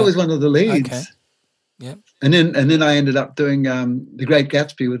 Yeah, I was one of the leads. Okay. Yeah. And then I ended up doing The Great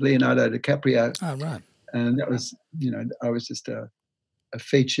Gatsby with Leonardo DiCaprio. Oh, right. And that was, I was just a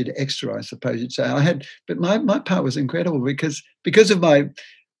featured extra, I suppose you'd say. But my part was incredible because of my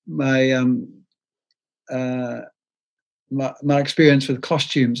experience with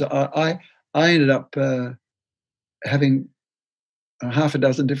costumes. I ended up having half a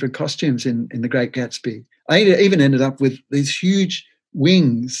dozen different costumes in The Great Gatsby. I even ended up with these huge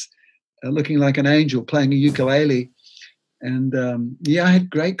wings, looking like an angel playing a ukulele. And I had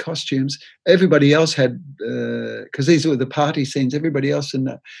great costumes. Everybody else had, because these were the party scenes. Everybody else in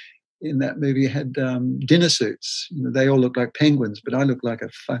that movie had dinner suits. They all looked like penguins, but I looked like a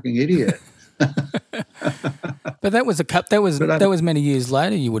fucking idiot. But that was that was many years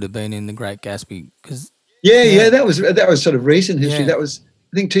later. You would have been in The Great Gatsby, because that was sort of recent history. Yeah. That was,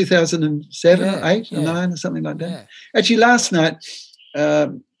 I think, 2007 or 8 or 9 or something like that. Yeah. Actually, last night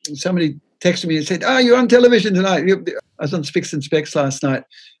somebody texted me and said, "Oh, you're on television tonight." I was on Spicks and Specs last night,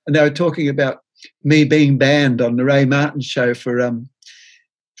 and they were talking about me being banned on the Ray Martin show for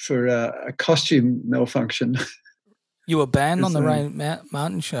a costume malfunction. You were banned on the Ray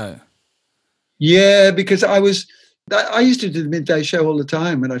Martin show? Yeah, because I was I used to do the midday show all the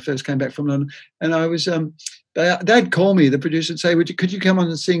time when I first came back from London, and I was they'd call me, the producer would say, could you come on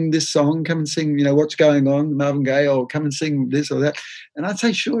and sing this song, come and sing, What's Going On, Marvin Gaye, or come and sing this or that. And I'd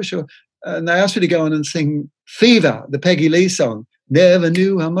say, sure. And they asked me to go on and sing Fever, the Peggy Lee song. Never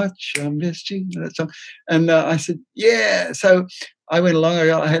knew how much I missed you, that song. And I said, yeah. So I went along,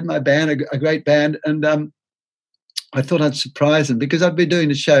 I had my band, a great band, and I thought I'd surprise them because I'd been doing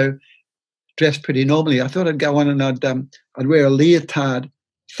the show dressed pretty normally. I thought I'd go on and I'd wear a leotard,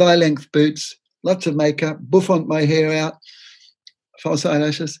 thigh-length boots, lots of makeup, bouffant my hair out, false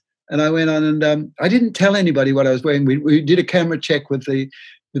eyelashes. And I went on and I didn't tell anybody what I was wearing. We did a camera check with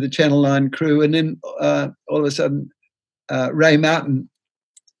the Channel 9 crew, and then all of a sudden Ray Martin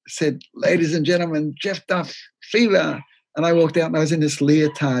said, ladies and gentlemen, Jeff Duff, Fever. And I walked out and I was in this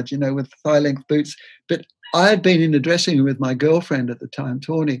leotard, with thigh-length boots. But I had been in the dressing room with my girlfriend at the time,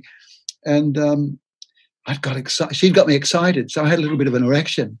 Tawny, and I got excited. She'd got me excited, so I had a little bit of an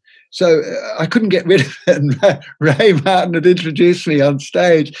erection. So I couldn't get rid of it. And Ray Martin had introduced me on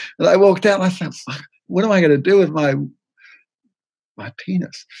stage, and I walked out and I thought, what am I going to do with my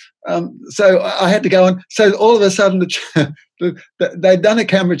penis? So I had to go on. So all of a sudden, they'd done a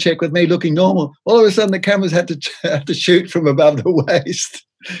camera check with me looking normal. All of a sudden, the cameras had to shoot from above the waist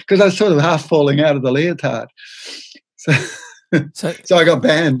because I was sort of half falling out of the leotard. So I got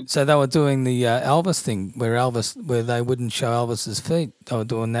banned. So they were doing the Elvis thing where they wouldn't show Elvis's feet. They were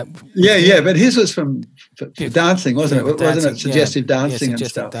doing that. Yeah, but his was for dancing, wasn't it? Wasn't it suggestive dancing and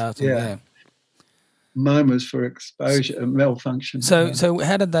stuff? Dancing, yeah. Mine was for exposure, malfunction. So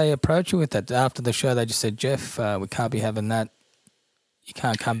how did they approach you with that? After the show, they just said, Jeff, we can't be having that. You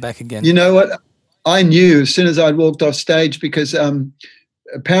can't come back again. You know what? I knew as soon as I'd walked off stage because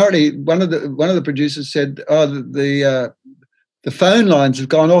apparently one of the producers said, the phone lines have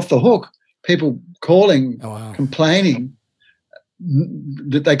gone off the hook. People calling, complaining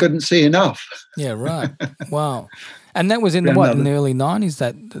that they couldn't see enough. Yeah, right. Wow. And that was in the early 90s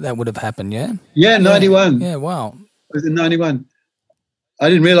that would have happened, yeah? Yeah, 91. Yeah, wow. It was in 91. I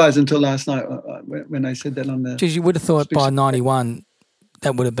didn't realise until last night when they said that on the... Because you would have thought by 91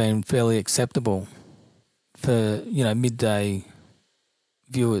 that would have been fairly acceptable for, midday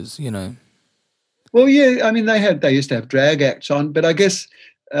viewers, Well, yeah, I mean, they used to have drag acts on, but I guess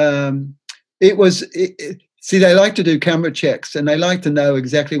it was... See, they like to do camera checks and they like to know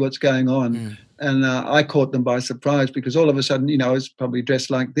exactly what's going on. Mm. And I caught them by surprise because all of a sudden, I was probably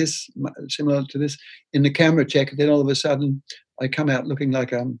dressed like this, similar to this, in the camera check. And then all of a sudden, I come out looking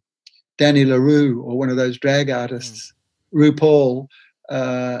like Danny LaRue or one of those drag artists, RuPaul,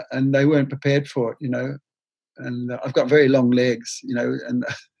 and they weren't prepared for it, And I've got very long legs, and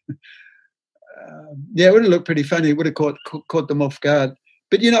it would have looked pretty funny. It would have caught them off guard.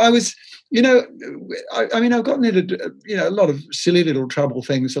 But, I was, I mean, I've gotten into, a lot of silly little trouble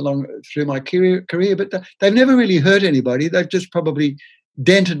things through my career, but they've never really hurt anybody. They've just probably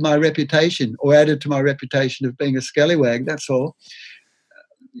dented my reputation or added to my reputation of being a scallywag, that's all.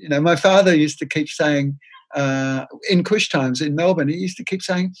 My father used to keep saying, in Kush times in Melbourne, he used to keep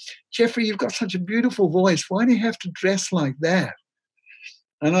saying, Jeffrey, you've got such a beautiful voice. Why do you have to dress like that?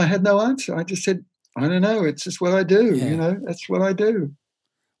 And I had no answer. I just said, I don't know. It's just what I do. That's what I do.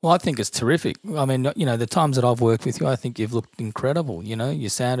 Well, I think it's terrific. I mean, the times that I've worked with you, I think you've looked incredible. You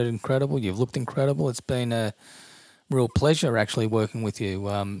sounded incredible. You've looked incredible. It's been a real pleasure actually working with you.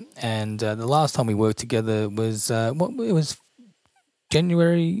 And the last time we worked together was it was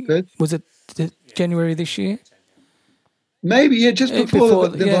January. Good. Was it January this year? Maybe, yeah, just before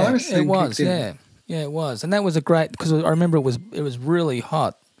the virus thing. It was, yeah, it was, and that was a great because I remember it was really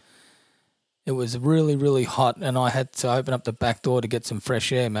hot. It was really, really hot, and I had to open up the back door to get some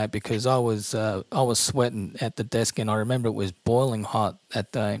fresh air, mate, because I was sweating at the desk, and I remember it was boiling hot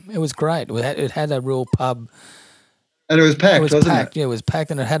that day. It was great. It had a real pub. And it was packed, wasn't it? Yeah, it was packed,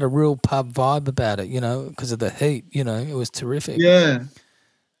 and it had a real pub vibe about it, because of the heat, it was terrific. Yeah.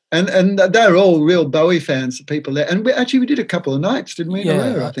 And they're all real Bowie fans, the people there. And we did a couple of nights, didn't we?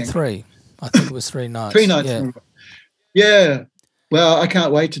 Yeah, I think. 3. I think it was 3 nights. 3 nights. Yeah. Well, I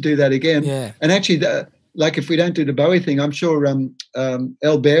can't wait to do that again. Yeah. And actually, like if we don't do the Bowie thing, I'm sure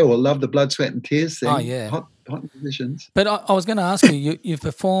El Bear will love the Blood, Sweat and Tears thing. Oh, yeah. Hot musicians. But I was going to ask you, you've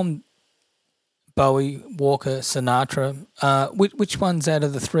performed Bowie, Walker, Sinatra. Which ones out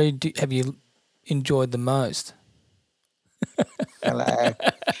of the 3 have you enjoyed the most? Hello.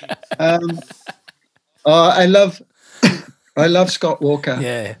 I love Scott Walker.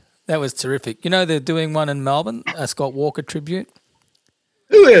 Yeah, that was terrific. They're doing one in Melbourne, a Scott Walker tribute.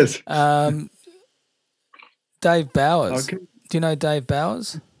 Who is? Dave Bowers. Okay. Do you know Dave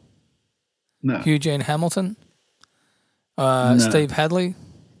Bowers? No. Eugene Hamilton. No. Steve Hadley?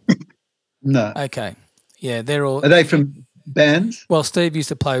 No. Okay. Yeah, they're all... Are they from bands? Well, Steve used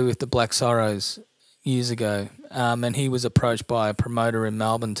to play with the Black Sorrows years ago, and he was approached by a promoter in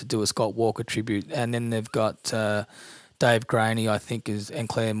Melbourne to do a Scott Walker tribute, and then they've got Dave Graney, I think, and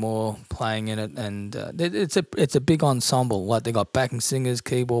Claire Moore playing in it, and it's a big ensemble. Like, they got backing singers,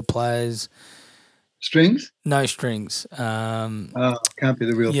 keyboard players. Strings? No strings. Can't be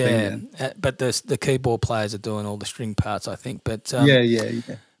the real thing then. But the keyboard players are doing all the string parts, I think. But yeah.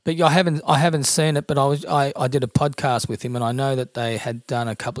 But I haven't seen it. But I did a podcast with him, and I know that they had done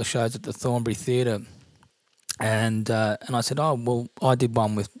a couple of shows at the Thornbury Theatre, and I said, oh well, I did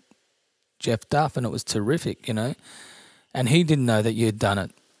one with Jeff Duff, and it was terrific, you know. And he didn't know that you'd done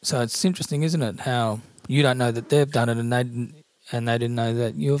it. So it's interesting, isn't it? How you don't know that they've done it, and they didn't know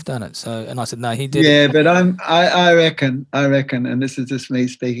that you've done it. So, and I said, no, he did. Yeah, but I reckon, and this is just me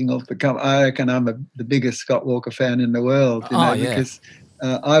speaking off the cuff. I reckon I'm the biggest Scott Walker fan in the world. You know, because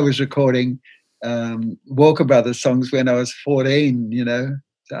I was recording Walker Brothers songs when I was 14. You know,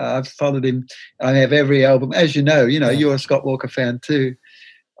 so I've followed him. I have every album, as you know. You know, you're a Scott Walker fan too.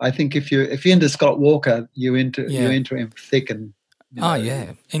 I think if you're into Scott Walker, you enter him thick and.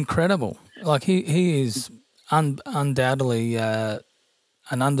 Incredible! Like he is. Undoubtedly an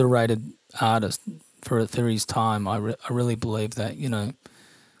underrated artist for his time. I really believe that, you know.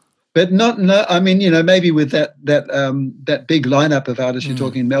 But I mean, you know, maybe with that big lineup of artists you're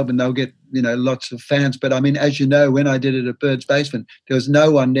talking in Melbourne, they'll get, you know, lots of fans. But I mean, as you know, when I did it at Bird's Basement, there was no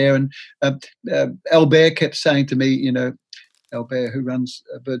one there. And Albert kept saying to me, you know, Albert, who runs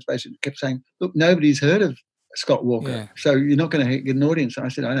Bird's Basement, kept saying, look, nobody's heard of Scott Walker, so you're not going to get an audience. I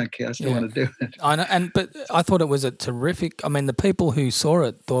said, I don't care. I still want to do it. I know, but I thought it was a terrific. I mean, the people who saw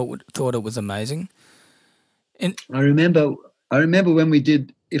it thought it was amazing. And I remember when we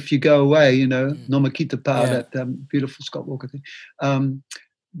did "If You Go Away," you know, Nomakita Pa, that beautiful Scott Walker thing.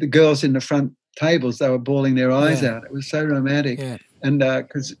 The girls in the front tables, they were bawling their eyes out. It was so romantic, and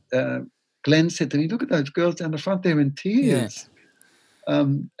because Glenn said to me, "Look at those girls down the front; they're in tears." Yeah.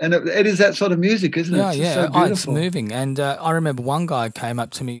 And it is that sort of music, isn't it? It's so beautiful. It's moving. And I remember one guy came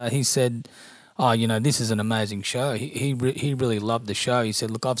up to me. He said, "Oh, you know, this is an amazing show." He really loved the show. He said,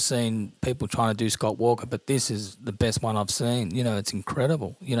 "Look, I've seen people trying to do Scott Walker, but this is the best one I've seen. You know, it's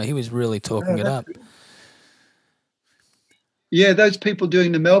incredible." You know, he was really talking it up. Yeah, those people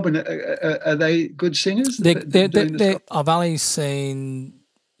doing the Melbourne, are they good singers? I've only seen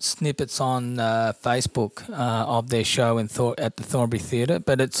snippets on Facebook of their show at the Thornbury Theatre,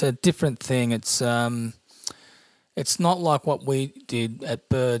 but it's a different thing. It's not like what we did at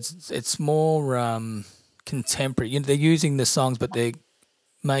Birds. It's more contemporary. You know, they're using the songs, but they're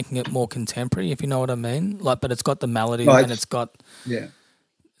making it more contemporary, if you know what I mean. Like, but it's got the melody and it's got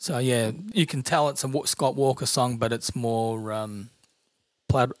So you can tell it's a Scott Walker song, but it's more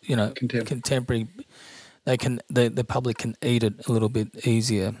contemporary. The public can eat it a little bit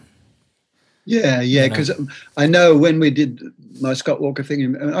easier. Yeah, because I know when we did my Scott Walker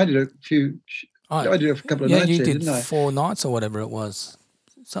thing, I did a few. I did a couple of nights there, didn't I? 4 nights or whatever it was,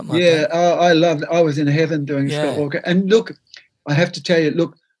 something like that. I loved it. I was in heaven doing Scott Walker. And look, I have to tell you,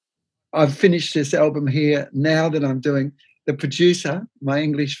 look, I've finished this album here now that I'm doing. The producer, my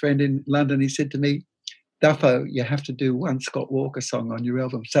English friend in London, he said to me, Duffo, you have to do one Scott Walker song on your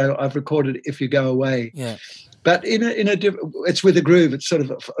album. So I've recorded "If You Go Away." Yeah. But in a different, it's with a groove. It's sort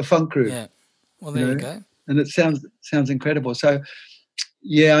of a funk groove. Yeah. Well, there you go. And it sounds incredible. So,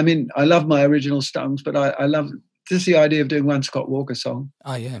 yeah, I mean, I love my original songs, but I love just the idea of doing one Scott Walker song.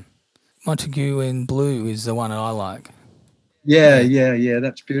 Oh yeah, Montague in Blue is the one that I like. Yeah,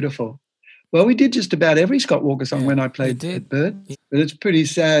 that's beautiful. Well, we did just about every Scott Walker song when I played at Bird. Yeah. But it's pretty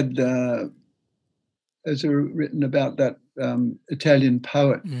sad. As written about that Italian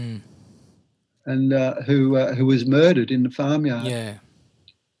poet and who was murdered in the farmyard. Yeah.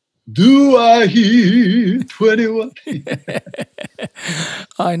 Do I hear 21?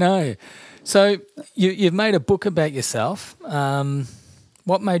 I know. So you've made a book about yourself.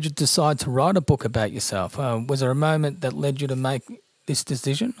 What made you decide to write a book about yourself? Was there a moment that led you to make this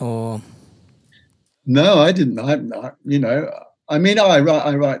decision, or? No, I didn't. I mean, I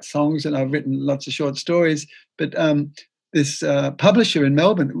write songs and I've written lots of short stories, but this publisher in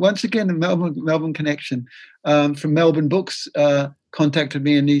Melbourne, once again, a Melbourne connection from Melbourne Books, contacted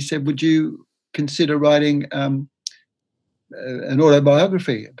me and he said, would you consider writing an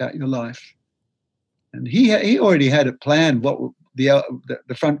autobiography about your life? And he already had it planned. What the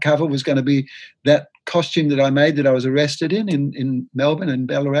front cover was going to be that costume that I made that I was arrested in Melbourne and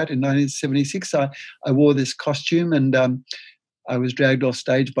Ballarat in 1976. I wore this costume and I was dragged off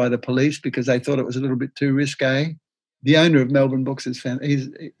stage by the police because they thought it was a little bit too risque. the owner of Melbourne Books is fan.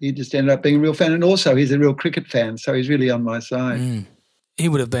 He just ended up being a real fan, and also he's a real cricket fan, so he's really on my side. He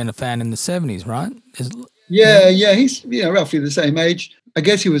would have been a fan in the 70s, right? Yeah, he's roughly the same age. I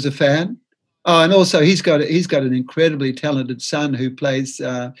guess he was a fan. Oh, and also he's got an incredibly talented son who plays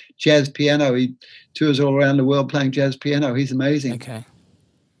jazz piano. He tours all around the world playing jazz piano. He's amazing. Okay.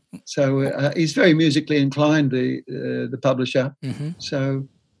 So he's very musically inclined, the publisher. Mm-hmm. So,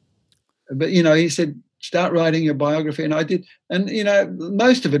 but he said, start writing your biography, and I did. And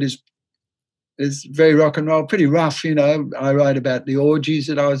most of it is very rock and roll, pretty rough. I write about the orgies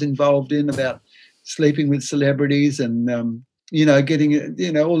that I was involved in, about sleeping with celebrities, and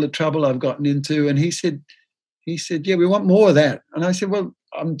getting all the trouble I've gotten into. And he said, yeah, we want more of that. And I said, well,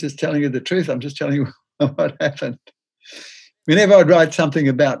 I'm just telling you the truth. I'm just telling you what happened. Whenever I'd write something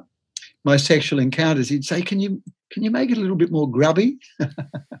about my sexual encounters, he'd say, can you make it a little bit more grubby?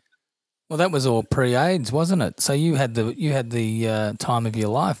 Well, that was all pre-AIDS, wasn't it? So you had the time of your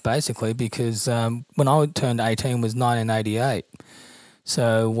life, basically, because when I turned 18 was 1988.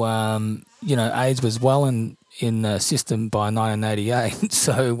 So, AIDS was well in the system by 1988.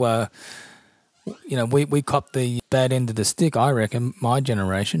 So, we copped the bad end of the stick, I reckon, my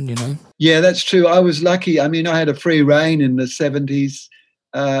generation, Yeah, that's true. I was lucky. I mean, I had a free reign in the 70s,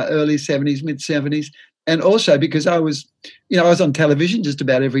 early 70s, mid-70s. And also because I was on television just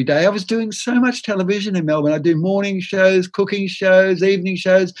about every day. I was doing so much television in Melbourne. I do morning shows, cooking shows, evening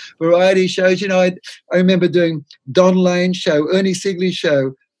shows, variety shows. I remember doing Don Lane's show, Ernie Sigley's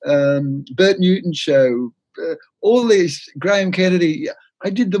show, Bert Newton's show, all these, Graham Kennedy.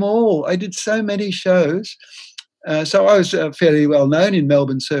 I did them all. I did so many shows. So I was fairly well known in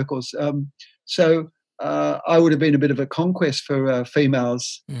Melbourne circles. So I would have been a bit of a conquest for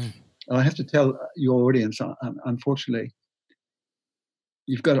females. Mm. I have to tell your audience, unfortunately,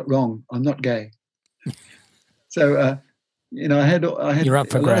 you've got it wrong. I'm not gay. So, I had You're up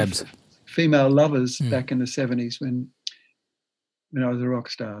for grabs. Female lovers back in the 70s when I was a rock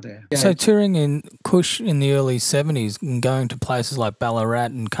star there. So touring in Kush in the early 70s and going to places like Ballarat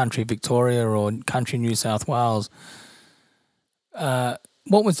and country Victoria or country New South Wales, what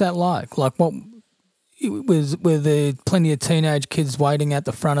was that like? Like were there plenty of teenage kids waiting at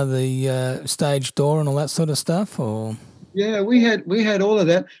the front of the stage door and all that sort of stuff? Or yeah, we had all of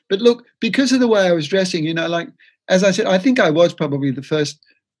that. But look, because of the way I was dressing, like as I said, I think I was probably the first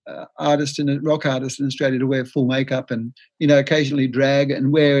rock artist in Australia to wear full makeup and occasionally drag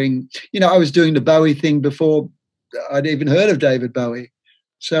and wearing. I was doing the Bowie thing before I'd even heard of David Bowie.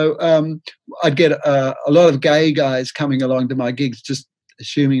 So I'd get a lot of gay guys coming along to my gigs, just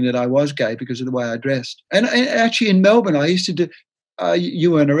assuming that I was gay because of the way I dressed. And actually in Melbourne, I used to do,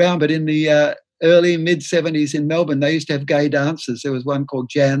 you weren't around, but in the early, mid-70s in Melbourne, they used to have gay dances. There was one called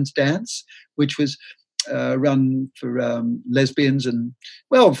Jan's Dance, which was run for lesbians and,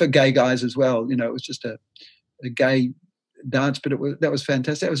 well, for gay guys as well. It was just a gay dance, but that was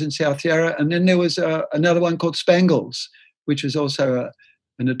fantastic. That was in South Yarra. And then there was another one called Spangles, which was also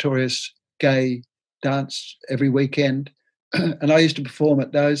a notorious gay dance every weekend. And I used to perform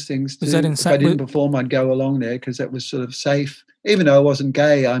at those things too. If I didn't perform, I'd go along there because that was sort of safe. Even though I wasn't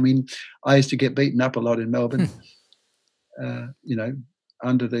gay, I mean, I used to get beaten up a lot in Melbourne,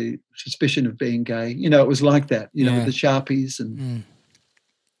 under the suspicion of being gay. It was like that, with the Sharpies and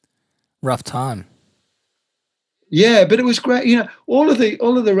rough time. Yeah, but it was great. All of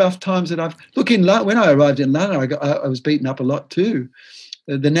the rough times that I've when I arrived in London, I was beaten up a lot too.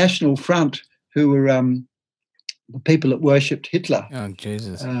 The National Front, who were the people that worshipped Hitler. Oh,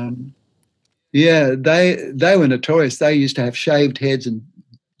 Jesus. Yeah, they were notorious. They used to have shaved heads and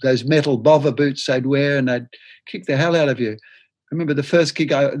those metal bova boots they'd wear, and they'd kick the hell out of you. I remember the first gig,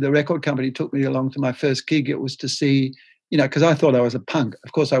 the record company took me along to my first gig. It was to see, because I thought I was a punk.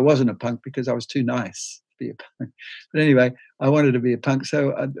 Of course, I wasn't a punk because I was too nice to be a punk. But anyway, I wanted to be a punk.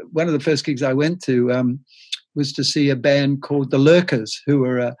 So one of the first gigs I went to was to see a band called The Lurkers, who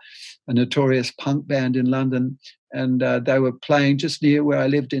were a notorious punk band in London. And they were playing just near where I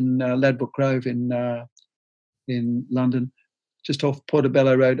lived in Ladbroke Grove in London, just off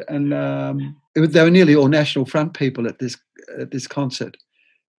Portobello Road. And they were nearly all National Front people at this concert.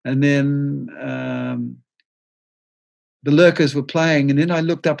 And then the Lurkers were playing, and then I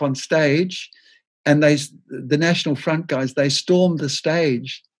looked up on stage, and the National Front guys, they stormed the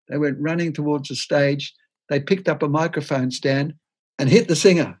stage. They went running towards the stage. They picked up a microphone stand and hit the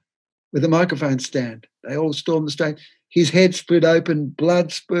singer with a microphone stand. They all stormed the stage. His head split open,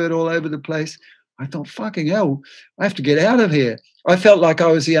 blood spurted all over the place. I thought, fucking hell, I have to get out of here. I felt like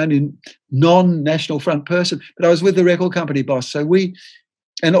I was the only non-National Front person, but I was with the record company boss. So we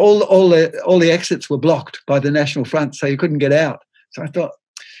and all the exits were blocked by the National Front, so you couldn't get out. So I thought,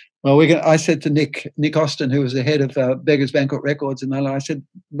 well, I said to Nick Austin, who was the head of Beggars Banquet Records, and I said,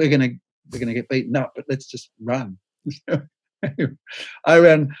 we're gonna get beaten up, but let's just run. I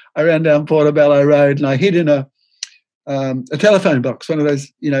ran down Portobello Road, and I hid in a telephone box, one of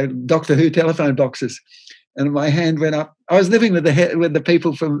those, Doctor Who telephone boxes. And my hand went up. I was living with the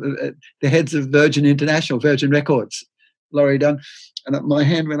people from the heads of Virgin Records, Laurie Dunn, and my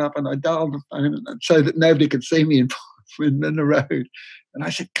hand went up and I dialed the phone so that nobody could see me in the road. And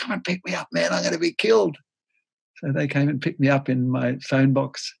I said, "Come and pick me up, man! I'm going to be killed." So they came and picked me up in my phone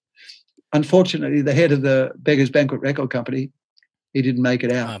box. Unfortunately, the head of the Beggars Banquet Record Company, he didn't make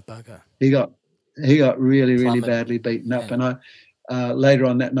it out. Oh, bugger. He got really badly beaten up, and I later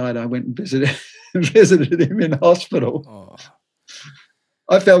on that night I went and visited him in hospital. Oh.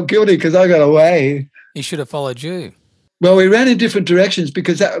 I felt guilty because I got away. He should have followed you. Well, we ran in different directions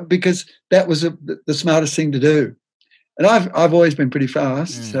because that was the smartest thing to do, and I've always been pretty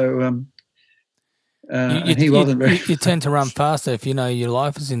fast, so and he wasn't very. You tend to run faster if you know your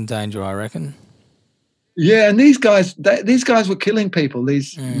life is in danger, I reckon. Yeah, and these guys were killing people.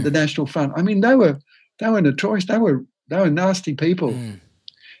 The National Front. I mean, they were notorious. They were nasty people, and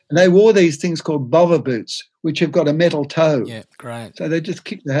they wore these things called bother boots, which have got a metal toe. Yeah, great. So they just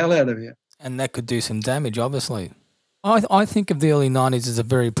kick the hell out of you. And that could do some damage, obviously. I think of the early 90s as a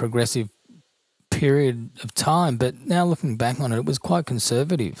very progressive period of time, but now looking back on it, it was quite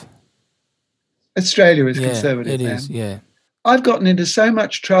conservative. Australia is conservative, it man. is, yeah. I've gotten into so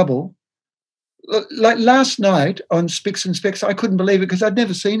much trouble. Like last night on Spicks and Specks, I couldn't believe it because I'd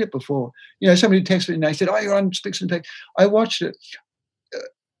never seen it before. Somebody texted me and they said, "Oh, you're on Spicks and Specks." I watched it.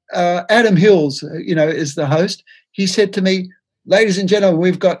 Adam Hills, is the host. He said to me, "Ladies and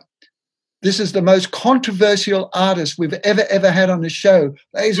gentlemen, this is the most controversial artist we've ever had on the show.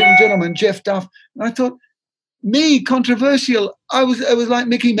 Ladies and gentlemen, Jeff Duff." And I thought, me, controversial? It was like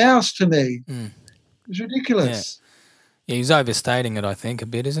Mickey Mouse to me. It was ridiculous. Yeah, he's overstating it, I think, a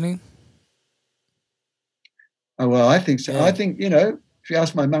bit, isn't he? Oh, well, I think so. Yeah. I think, if you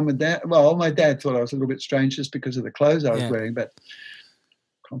ask my mum and dad, well, my dad thought I was a little bit strange just because of the clothes I was wearing, but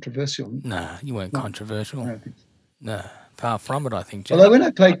controversial. Nah, you weren't controversial. I don't think so. No, far from it, I think, Jeff. Although when I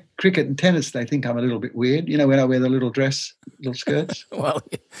play cricket and tennis, they think I'm a little bit weird, when I wear the little skirts. Well,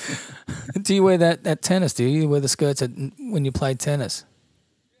 do you wear that tennis? Do you wear the skirts when you play tennis?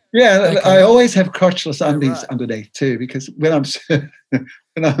 Yeah, Okay. I always have crotchless undies underneath too, because when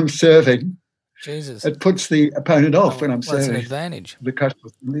I'm serving, Jesus, it puts the opponent off when I'm serving. That's an advantage. The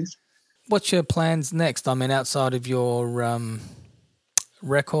crotchless undies. What's your plans next? I mean, outside of your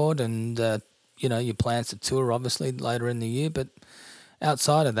record and your plans to tour, obviously later in the year, but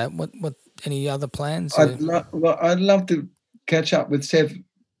outside of that, what any other plans? I'd love to catch up with Sev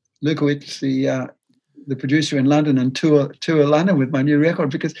Lukowitz, the producer in London, and tour London with my new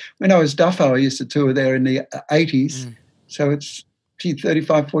record, because when I was Duffo, I used to tour there in the 80s. So it's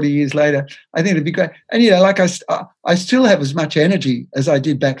 35, 40 years later. I think it'd be great. And, like I still have as much energy as I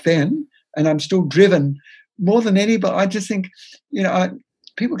did back then, and I'm still driven more than anybody. I just think,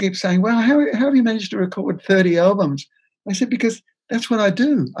 people keep saying, "Well, how have you managed to record 30 albums?" I said, because that's what I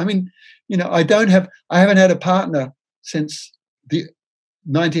do. I mean, I haven't had a partner since the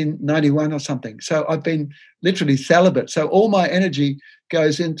 1991 or something. So I've been literally celibate. So all my energy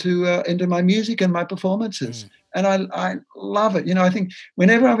goes into my music and my performances. And I love it. I think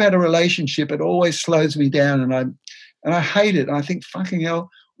whenever I've had a relationship, it always slows me down, and I hate it. I think, fucking hell,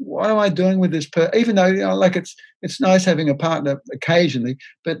 what am I doing with this person? Even though, it's nice having a partner occasionally,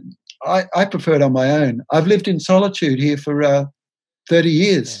 but I prefer it on my own. I've lived in solitude here for 30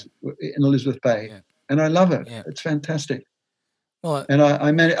 years in Elizabeth Bay, and I love it. Yeah. It's fantastic. Well, and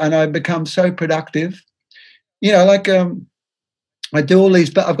I become so productive. I do all these,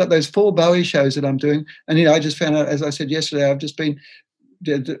 but I've got those 4 Bowie shows that I'm doing, and I just found out, as I said yesterday, I've just been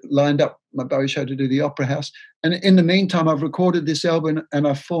lined up my Bowie show to do the Opera House, and in the meantime, I've recorded this album and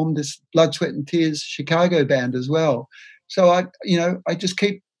I've formed this Blood, Sweat and Tears Chicago band as well. So I just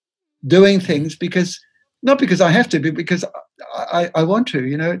keep doing things not because I have to, but because I want to.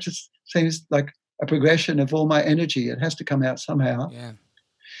 It just seems like a progression of all my energy. It has to come out somehow. Yeah.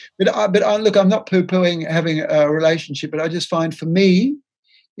 But look, I'm not poo-pooing having a relationship, but I just find for me,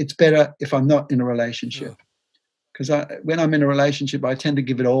 it's better if I'm not in a relationship, because when I'm in a relationship, I tend to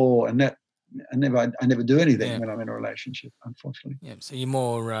give it all, and I never do anything when I'm in a relationship, unfortunately. Yeah, so you're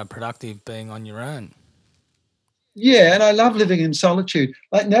more productive being on your own. Yeah, and I love living in solitude.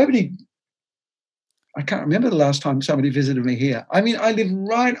 Like I can't remember the last time somebody visited me here. I mean, I live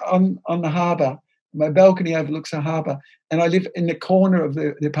right on the harbour, My balcony overlooks the harbour, and I live in the corner of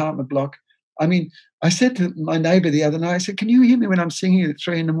the apartment block. I mean, I said to my neighbour the other night, I said, "Can you hear me when I'm singing at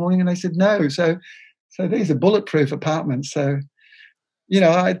 3 a.m?" And they said, "No." So these are bulletproof apartments. So, you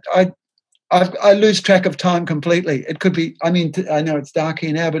know, I lose track of time completely. It could be, I mean, I know it's dark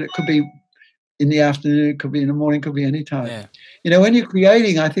here now, but it could be in the afternoon, it could be in the morning, it could be any time. Yeah. You know, when you're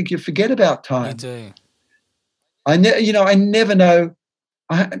creating, I think you forget about time. You do. I never know.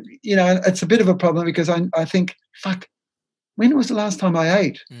 It's a bit of a problem because I think, fuck, when was the last time I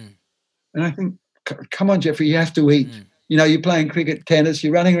ate? And I think, come on, Jeffrey, you have to eat. You know, you're playing cricket, tennis,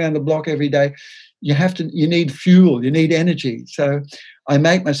 you're running around the block every day. You need fuel, you need energy. So I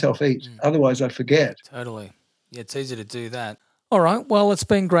make myself eat. Otherwise I forget. Totally. Yeah, it's easy to do that. All right. Well, it's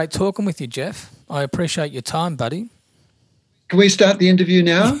been great talking with you, Jeff. I appreciate your time, buddy. Can we start the interview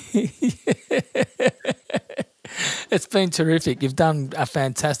now? It's been terrific. You've done a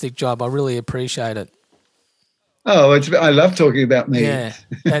fantastic job. I really appreciate it. Oh, I love talking about me. Yeah,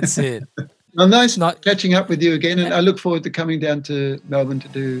 that's it. Well, nice catching up with you again, and I look forward to coming down to Melbourne to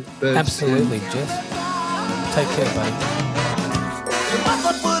do Birds. Absolutely, Jeff. Take care, buddy.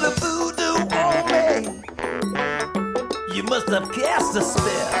 You must have cast a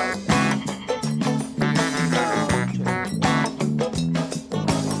spell.